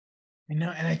 I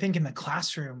know, and I think in the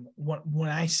classroom, when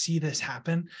I see this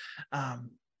happen,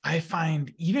 I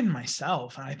find even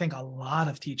myself, and I think a lot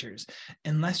of teachers,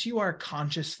 unless you are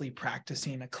consciously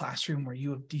practicing a classroom where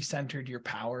you have decentered your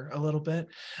power a little bit,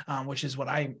 which is what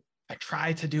I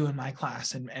try to do in my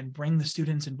class, and bring the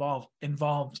students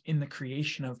involved in the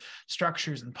creation of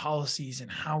structures and policies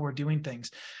and how we're doing things.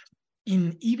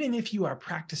 Even if you are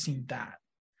practicing that,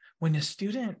 when a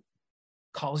student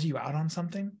calls you out on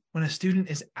something, when a student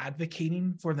is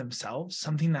advocating for themselves,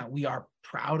 something that we are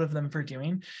proud of them for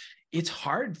doing, it's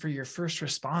hard for your first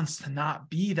response to not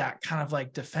be that kind of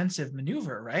like defensive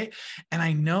maneuver, right? And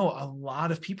I know a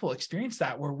lot of people experience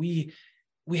that, where we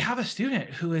have a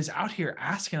student who is out here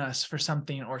asking us for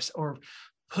something, or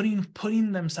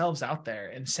putting themselves out there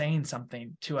and saying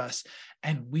something to us,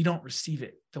 and we don't receive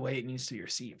it the way it needs to be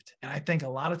received. And I think a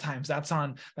lot of times that's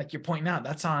on, like you're pointing out,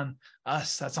 that's on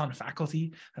us, that's on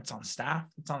faculty, that's on staff,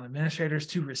 that's on administrators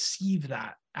to receive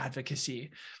that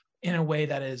advocacy in a way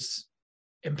that is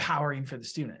empowering for the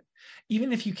student.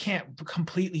 Even if you can't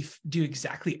completely do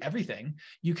exactly everything,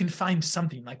 you can find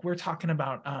something. Like we're talking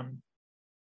about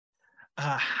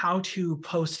how to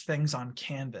post things on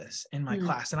Canvas in my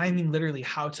class. And I mean, literally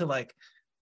how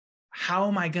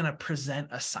am I going to present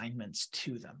assignments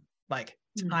to them? Like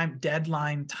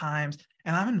deadline times,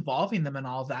 and I'm involving them in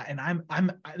all of that. And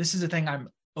this is the thing I'm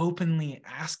openly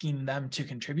asking them to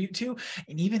contribute to.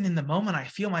 And even in the moment, I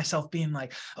feel myself being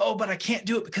like, oh, but I can't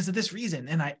do it because of this reason.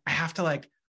 And I have to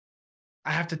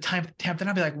tamp that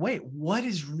up, be like, wait, what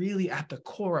is really at the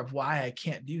core of why I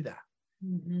can't do that?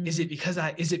 Is it because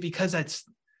that's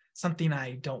something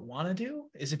I don't want to do?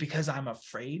 Is it because I'm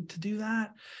afraid to do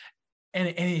that?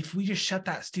 And if we just shut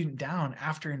that student down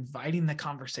after inviting the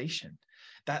conversation,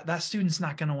 that student's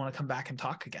not going to want to come back and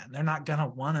talk again. They're not going to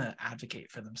want to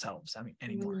advocate for themselves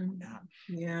anymore.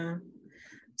 Yeah.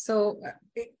 So,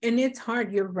 and it's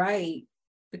hard, you're right,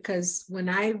 because when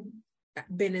I've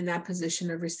been in that position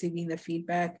of receiving the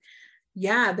feedback,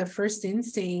 the first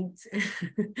instinct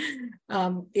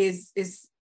is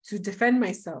to defend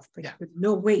myself. Like,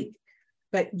 no, wait,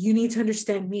 but you need to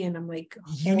understand me. And I'm like,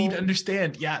 you need to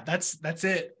understand. Yeah, that's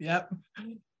it. Yep.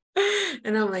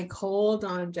 And I'm like, hold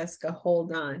on, Jessica,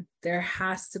 hold on. There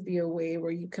has to be a way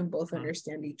where you can both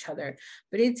understand each other.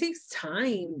 But it takes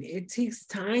time. It takes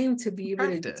time to be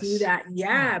able to do that.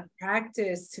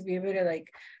 Practice, to be able to like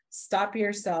stop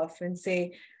yourself and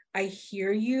say, I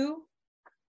hear you.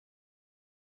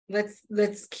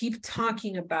 Let's keep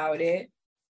talking about it.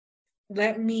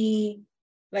 Let me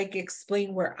like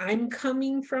explain where I'm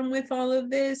coming from with all of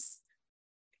this.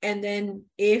 And then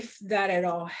if that at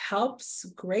all helps,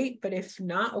 great. But if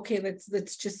not, okay,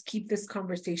 let's just keep this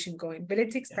conversation going. But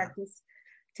it takes practice,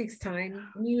 it takes time.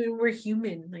 I mean, we're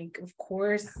human. Like, of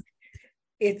course,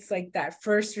 it's like that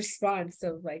first response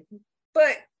of like,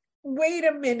 but wait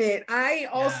a minute, I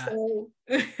also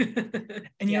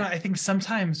and you know, I think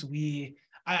sometimes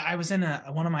I was in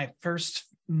one of my first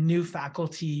new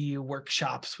faculty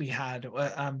workshops we had.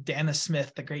 Dana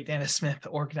Smith, the great Dana Smith,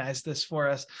 organized this for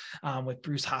us with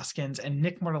Bruce Hoskins, and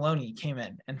Nick Mortelloni came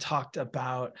in and talked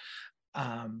about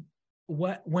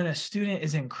when a student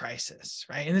is in crisis,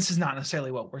 right? And this is not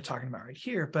necessarily what we're talking about right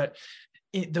here, but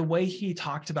the way he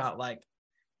talked about, like,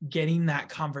 getting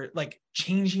that like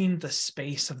changing the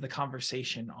space of the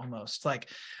conversation, almost like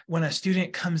when a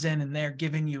student comes in and they're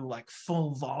giving you like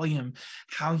full volume,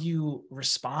 how you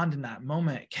respond in that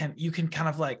moment you can kind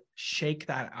of like shake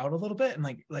that out a little bit and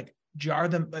like jar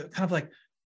them, kind of like,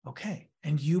 okay,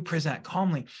 and you present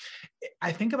calmly.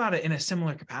 I think about it in a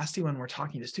similar capacity when we're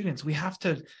talking to students. We have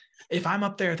to, if I'm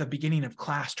up there at the beginning of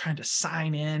class trying to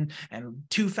sign in and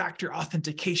two-factor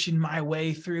authentication my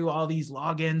way through all these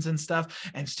logins and stuff,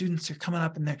 and students are coming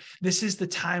up and this is the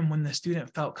time when the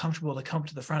student felt comfortable to come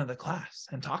to the front of the class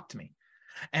and talk to me.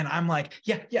 And I'm like,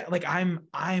 yeah, like I'm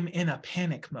in a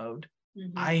panic mode.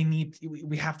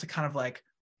 We have to kind of like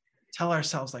tell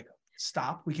ourselves like,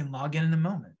 stop, we can log in a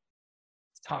moment.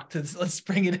 Talk to this, let's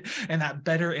bring it, and that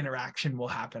better interaction will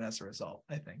happen as a result,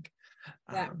 I think.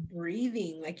 That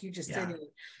breathing, like you just said,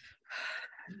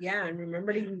 yeah, and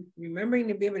remembering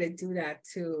to be able to do that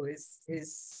too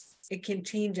is it can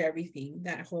change everything,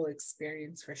 that whole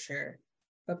experience for sure.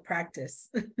 But practice.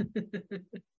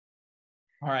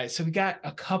 All right, so we got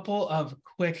a couple of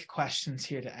quick questions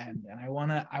here to end, and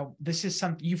this is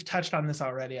something you've touched on this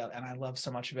already, and I love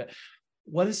so much of it.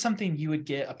 What is something you would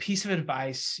get, a piece of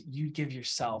advice you'd give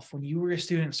yourself when you were a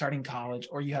student starting college,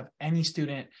 or you have any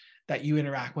student that you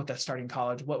interact with that's starting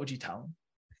college? What would you tell them?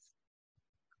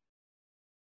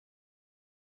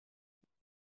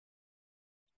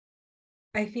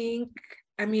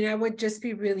 I would just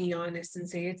be really honest and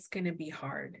say it's going to be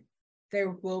hard. There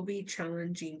will be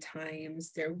challenging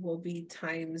times. There will be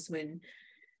times when,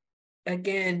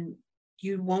 again,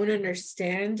 you won't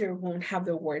understand or won't have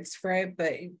the words for it,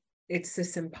 but it's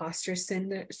this imposter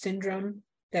syndrome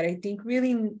that I think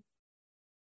really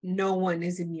no one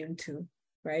is immune to,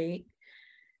 right?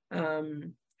 Or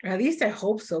at least I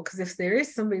hope so, because if there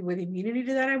is somebody with immunity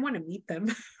to that, I want to meet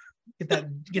them. Get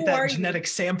that genetic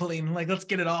sampling, like let's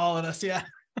get it all in us. Yeah.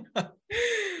 But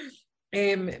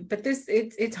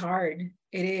it's hard.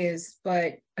 It is.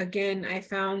 But again, I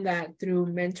found that through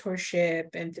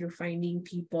mentorship and through finding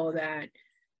people that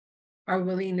are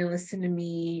willing to listen to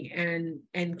me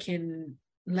and can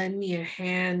lend me a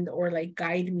hand or like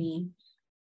guide me,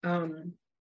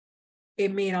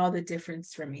 it made all the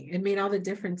difference for me.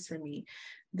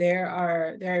 There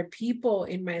are people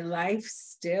in my life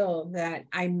still that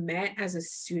I met as a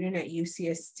student at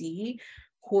UCSD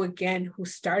who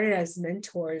started as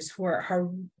mentors, who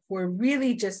are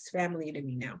really just family to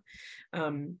me now.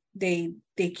 They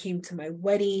came to my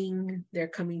wedding, they're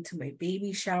coming to my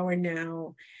baby shower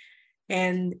now.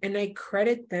 And I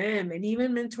credit them, and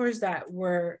even mentors that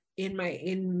were in my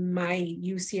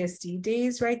UCSD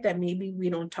days, right? That maybe we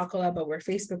don't talk a lot, but we're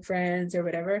Facebook friends or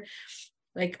whatever.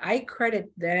 Like I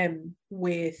credit them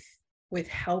with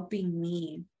helping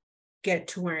me get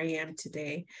to where I am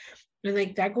today. And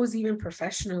like that goes even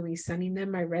professionally, sending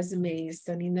them my resumes,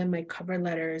 sending them my cover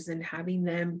letters, and having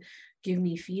them give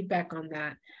me feedback on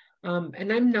that.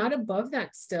 And I'm not above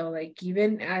that still. Like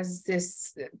even as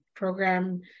this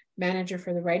program manager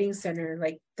for the writing center,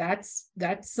 like that's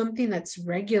something that's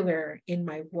regular in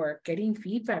my work, getting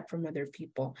feedback from other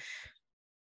people.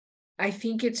 I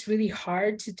think it's really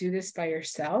hard to do this by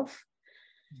yourself.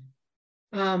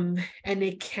 And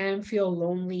it can feel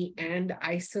lonely and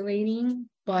isolating,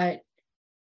 but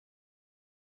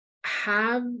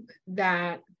have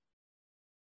that,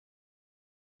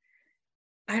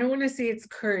 I don't want to say it's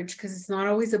courage, because it's not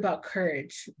always about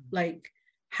courage. Like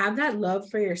have that love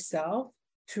for yourself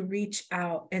to reach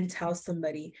out and tell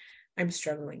somebody, I'm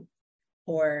struggling,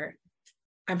 or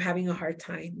I'm having a hard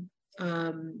time.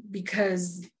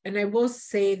 Because, and I will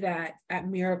say that at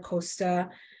MiraCosta,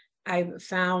 I've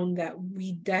found that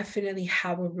we definitely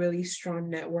have a really strong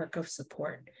network of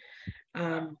support,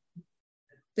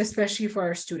 especially for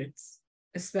our students.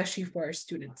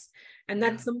 And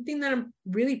that's something that I'm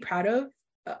really proud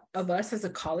of us as a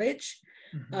college,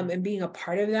 and being a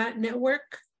part of that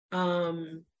network,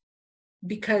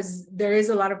 because there is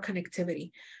a lot of connectivity,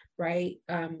 right?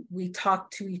 We talk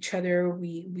to each other,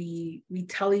 we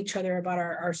tell each other about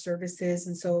our services.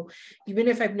 And so even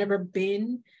if I've never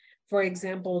been, for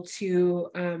example, to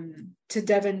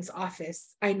Devin's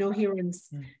office, I know he runs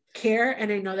care,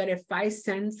 and I know that if I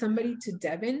send somebody to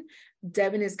Devin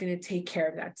is going to take care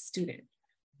of that student,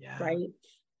 right?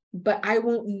 But I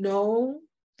won't know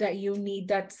that you need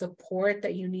that support,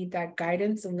 that you need that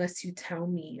guidance, unless you tell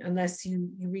me, unless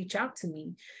you reach out to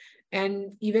me.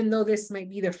 And even though this might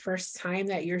be the first time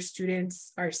that your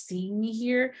students are seeing me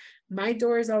here, my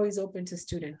door is always open to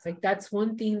students. Like that's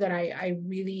one thing that I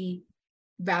really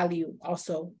value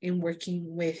also in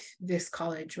working with this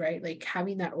college, right? Like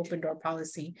having that open door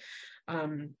policy.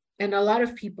 And and a lot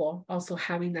of people also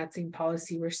having that same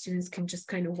policy where students can just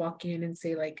kind of walk in and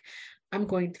say like, I'm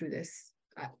going through this.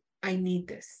 I need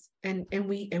this. And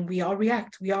we all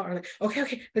react. We all are like,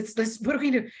 okay, let's, what do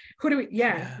we do? Who do we,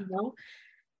 Yeah. you know?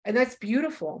 And that's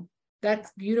beautiful.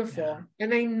 That's beautiful. Yeah.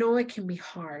 And I know it can be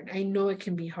hard. I know it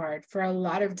can be hard for a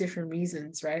lot of different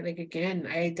reasons, right? Like, again,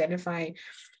 I identify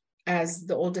as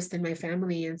the oldest in my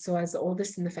family. And so as the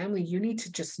oldest in the family, you need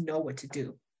to just know what to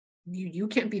do. You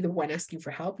can't be the one asking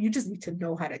for help. You just need to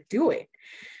know how to do it.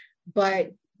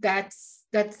 But that's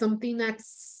something that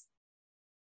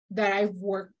I've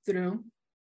worked through,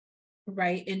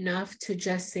 right? Enough to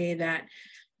just say that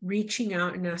reaching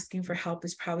out and asking for help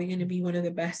is probably going to be one of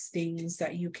the best things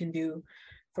that you can do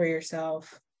for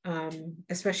yourself,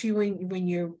 especially when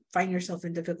you find yourself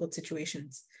in difficult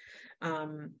situations.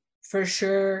 For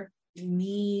sure,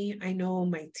 I know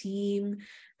my team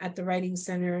at the Writing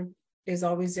Center is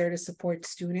always there to support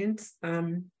students,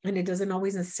 and it doesn't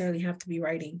always necessarily have to be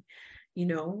writing.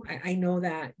 I know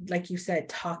that, like you said,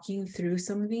 talking through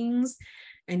some things,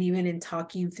 and even in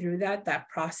talking through that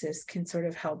process can sort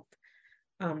of help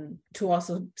to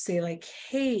also say like,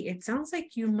 hey, it sounds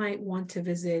like you might want to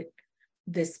visit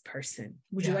this person.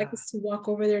 Would you like us to walk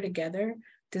over there together?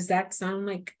 Does that sound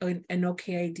like an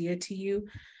okay idea to you?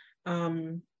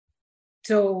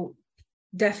 So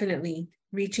definitely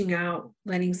reaching out,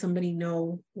 letting somebody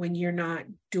know when you're not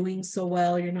doing so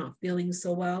well, you're not feeling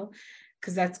so well,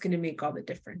 because that's going to make all the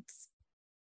difference.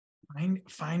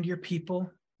 Find your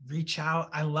people, reach out.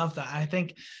 I love that. I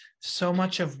think so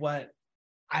much of what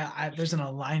there's an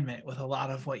alignment with a lot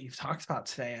of what you've talked about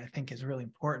today. I think is really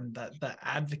important, that the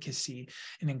advocacy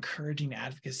and encouraging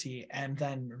advocacy, and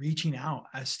then reaching out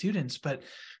as students. But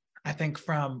I think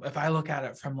if I look at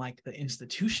it from like the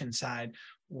institution side,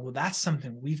 well, that's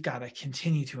something we've got to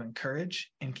continue to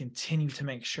encourage and continue to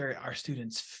make sure our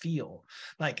students feel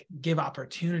like, give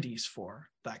opportunities for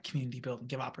that community building,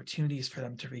 give opportunities for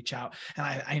them to reach out.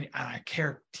 And our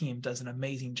care team does an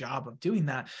amazing job of doing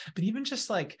that. But even just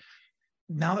like,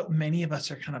 now that many of us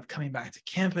are kind of coming back to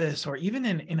campus, or even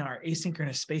in our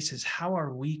asynchronous spaces, how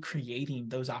are we creating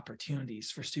those opportunities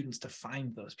for students to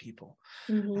find those people?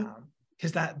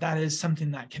 Because that is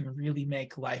something that can really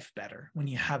make life better when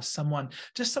you have someone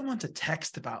to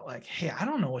text about like, hey, I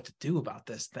don't know what to do about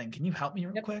this thing. Can you help me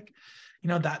real quick?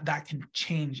 That can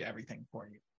change everything for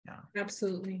you. Yeah.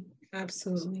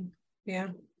 Absolutely. Yeah.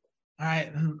 All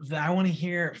right. I want to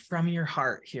hear from your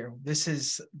heart here. This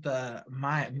is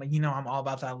I'm all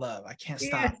about that love. I can't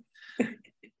stop.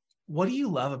 What do you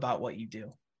love about what you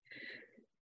do?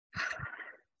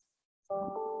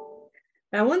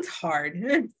 That one's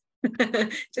hard.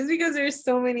 Just because there's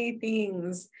so many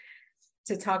things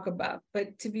to talk about.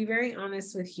 But to be very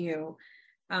honest with you,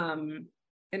 and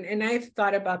I've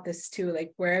thought about this too,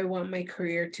 like where I want my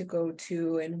career to go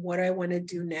to and what I want to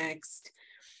do next.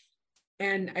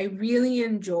 And I really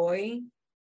enjoy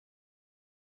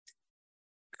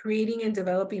creating and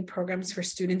developing programs for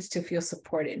students to feel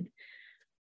supported.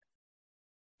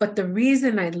 But the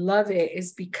reason I love it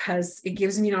is because it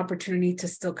gives me an opportunity to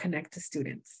still connect to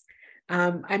students.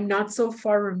 I'm not so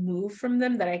far removed from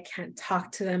them that I can't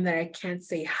talk to them, that I can't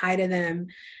say hi to them,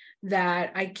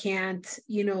 that I can't,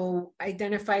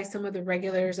 identify some of the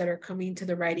regulars that are coming to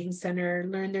the Writing Center,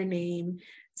 learn their name,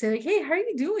 say like, hey, how are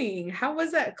you doing? How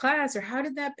was that class? Or how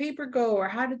did that paper go? Or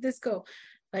how did this go?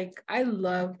 Like, I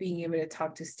love being able to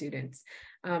talk to students.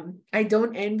 I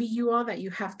don't envy you all that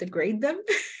you have to grade them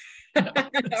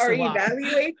or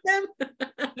evaluate them.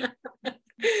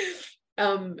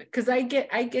 Because I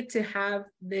get to have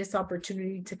this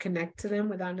opportunity to connect to them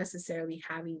without necessarily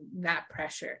having that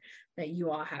pressure that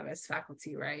you all have as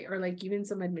faculty, right? Or like even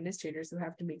some administrators who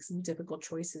have to make some difficult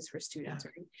choices for students,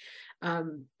 right?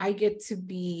 I get to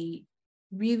be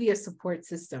really a support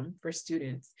system for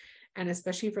students. And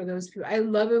especially for those people, I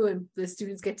love it when the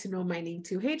students get to know my name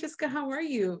too. Hey, Jessica, how are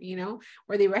you?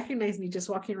 Or they recognize me just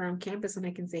walking around campus and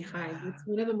I can say hi. It's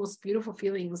one of the most beautiful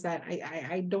feelings that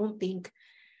I don't think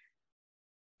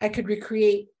I could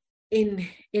recreate in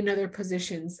other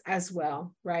positions as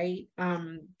well, right?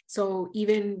 So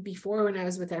even before, when I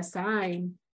was with SI,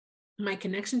 my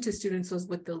connection to students was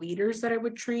with the leaders that I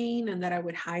would train and that I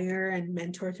would hire and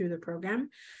mentor through the program.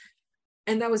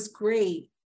 And that was great.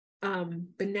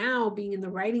 But now being in the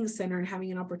Writing Center and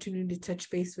having an opportunity to touch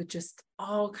base with just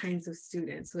all kinds of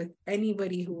students, with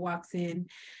anybody who walks in,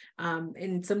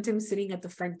 and sometimes sitting at the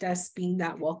front desk being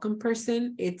that welcome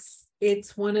person, it's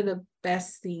one of the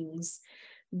best things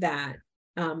that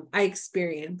I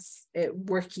experience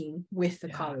working with the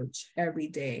college every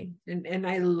day. And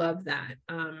I love that.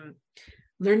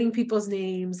 learning people's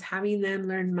names, having them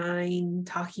learn mine,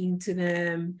 talking to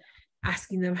them,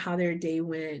 asking them how their day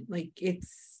went. Like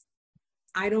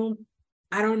I don't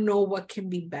know what can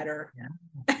be better. Yeah.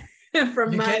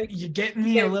 From You're getting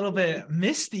me a little bit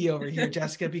misty over here,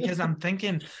 Jessica, because I'm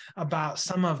thinking about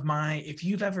some of if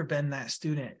you've ever been that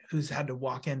student who's had to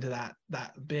walk into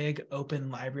that big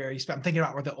open library. I'm thinking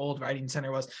about where the old writing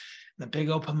center was, the big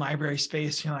open library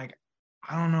space. You're like,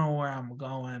 I don't know where I'm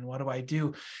going. What do I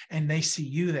do? And they see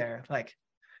you there, like,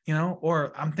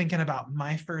 or I'm thinking about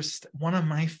one of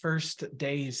my first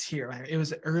days here. It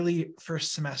was early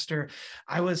first semester.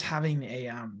 I was having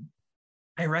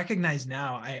I recognize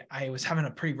now I was having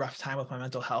a pretty rough time with my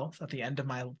mental health at the end of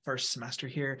my first semester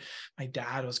here. My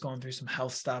dad was going through some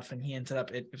health stuff, and he ended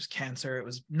up, it was cancer. It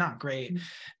was not great. Mm-hmm.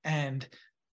 And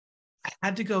I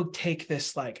had to go take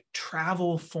this like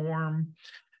travel form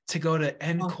to go to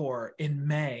NCORE in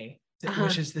May,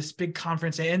 which is this big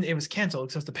conference, and it was canceled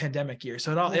because it was the pandemic year.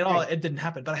 So it didn't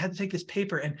happen, but I had to take this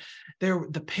paper, and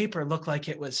the paper looked like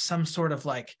it was some sort of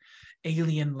like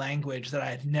alien language that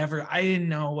I didn't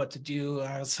know what to do.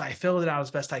 I filled it out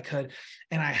as best I could.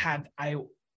 And I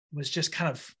was just kind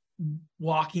of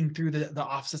walking through the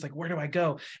offices, like, where do I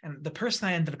go? And the person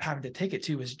I ended up having to take it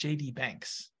to was JD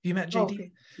Banks. Have you met JD? Oh,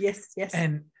 okay. Yes.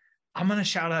 And I'm going to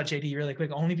shout out JD really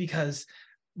quick, only because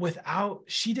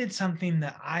she did something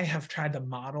that I have tried to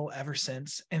model ever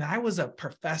since. And I was a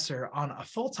professor on a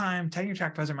full-time tenure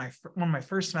track professor, one of my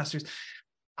first semesters.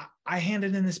 I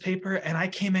handed in this paper, and I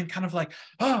came in kind of like,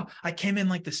 I came in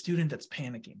like the student that's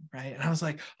panicking, right? And I was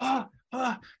like,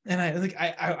 and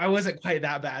I wasn't quite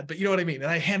that bad, but you know what I mean? And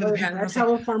I handed the paper. That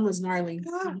travel form was gnarly.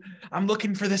 I'm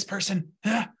looking for this person.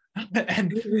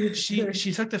 And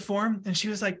she took the form, and she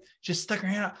was like, just stuck her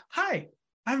hand out. Hi,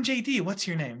 I'm JD. What's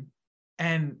your name?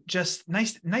 And just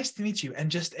nice to meet you.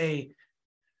 And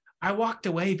I walked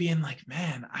away being like,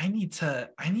 man, I needed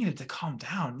to calm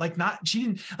down. Like, she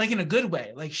didn't, like, in a good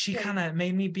way. Like, she kind of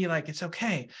made me be like, it's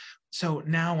okay. So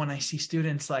now when I see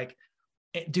students like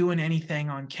doing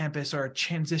anything on campus or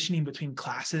transitioning between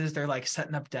classes, they're like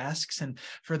setting up desks, and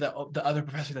for the other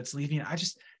professor that's leaving, I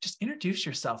just introduce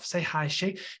yourself, say hi,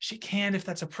 shake hand if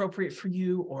that's appropriate for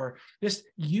you, or just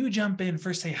you jump in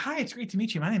first, say, hi, it's great to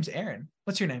meet you. My name's Aaron.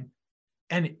 What's your name?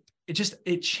 And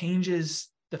it changes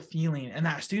the feeling, and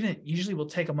that student usually will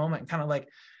take a moment and kind of like,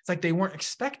 it's like they weren't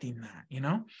expecting that,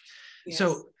 Yes.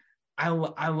 So I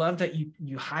love that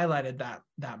you highlighted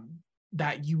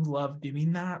that you love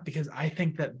doing that, because I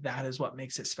think that is what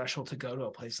makes it special to go to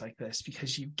a place like this,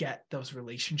 because you get those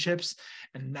relationships,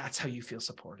 and that's how you feel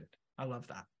supported. I love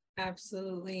that.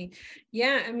 Absolutely.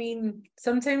 Yeah. I mean,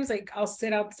 sometimes like I'll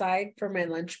sit outside for my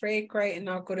lunch break, right? And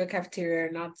I'll go to a cafeteria,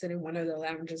 and I'll sit in one of the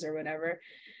lounges or whatever.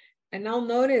 And I'll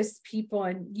notice people,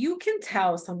 and you can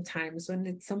tell sometimes when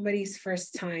it's somebody's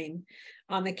first time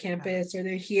on the campus, or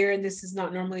they're here and this is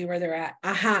not normally where they're at.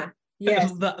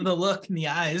 Yes. The look in the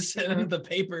eyes and the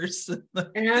papers.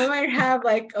 And I might have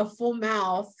like a full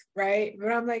mouth, right?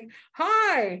 But I'm like,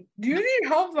 hi, do you need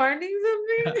help finding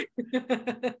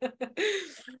something?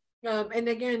 And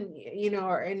again,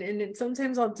 and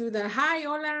sometimes I'll do the hi,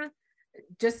 hola,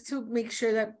 just to make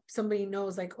sure that somebody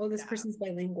knows, like, oh, this person's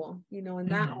bilingual, and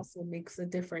that also makes a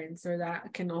difference, or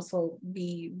that can also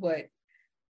be what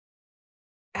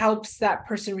helps that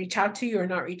person reach out to you or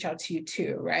not reach out to you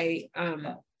too, right?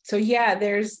 So yeah,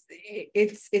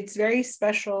 it's very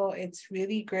special. It's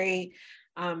really great.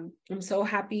 I'm so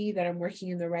happy that I'm working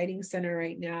in the writing center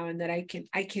right now, and that I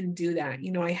can do that.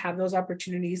 I have those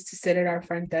opportunities to sit at our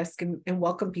front desk and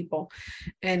welcome people,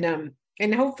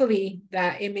 and hopefully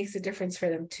that it makes a difference for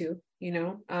them too.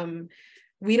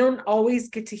 We don't always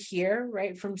get to hear,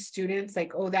 right, from students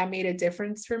like, oh, that made a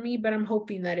difference for me, but I'm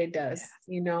hoping that it does.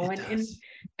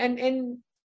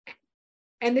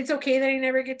 And it's okay that I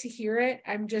never get to hear it.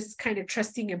 I'm just kind of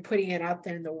trusting and putting it out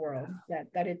there in the world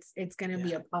that it's going to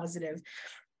be a positive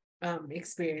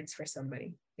experience for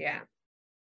somebody. Yeah.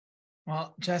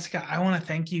 Well, Jessica, I want to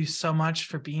thank you so much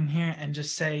for being here, and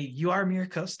just say you are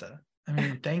MiraCosta. I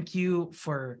mean, thank you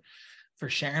for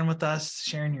sharing with us,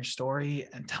 sharing your story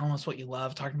and telling us what you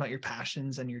love, talking about your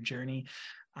passions and your journey.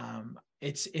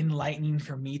 It's enlightening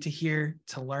for me to hear,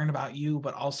 to learn about you,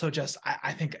 but also just,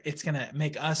 I think it's going to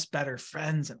make us better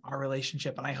friends in our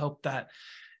relationship. And I hope that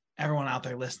everyone out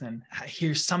there listening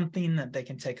hears something that they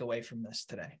can take away from this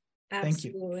today.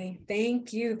 Absolutely.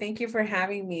 Thank you. Thank you for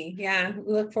having me. Yeah.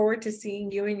 We look forward to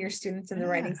seeing you and your students in the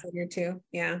writing center too.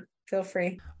 Yeah. Feel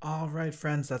free. All right,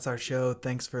 friends, that's our show.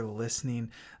 Thanks for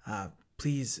listening.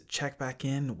 Please check back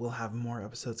in. We'll have more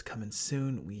episodes coming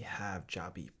soon. We have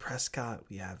Jabi Prescott.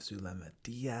 We have Zulema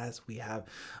Diaz. We have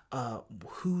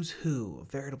who's who,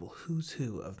 a veritable who's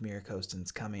who of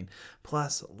Miracostans coming.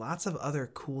 Plus, lots of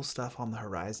other cool stuff on the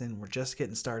horizon. We're just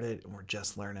getting started and we're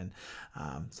just learning.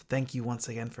 So thank you once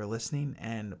again for listening,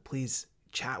 and please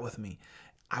chat with me.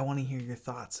 I want to hear your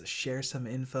thoughts. Share some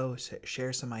info,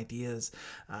 share some ideas,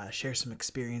 share some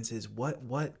experiences.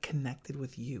 What connected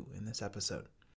with you in this episode?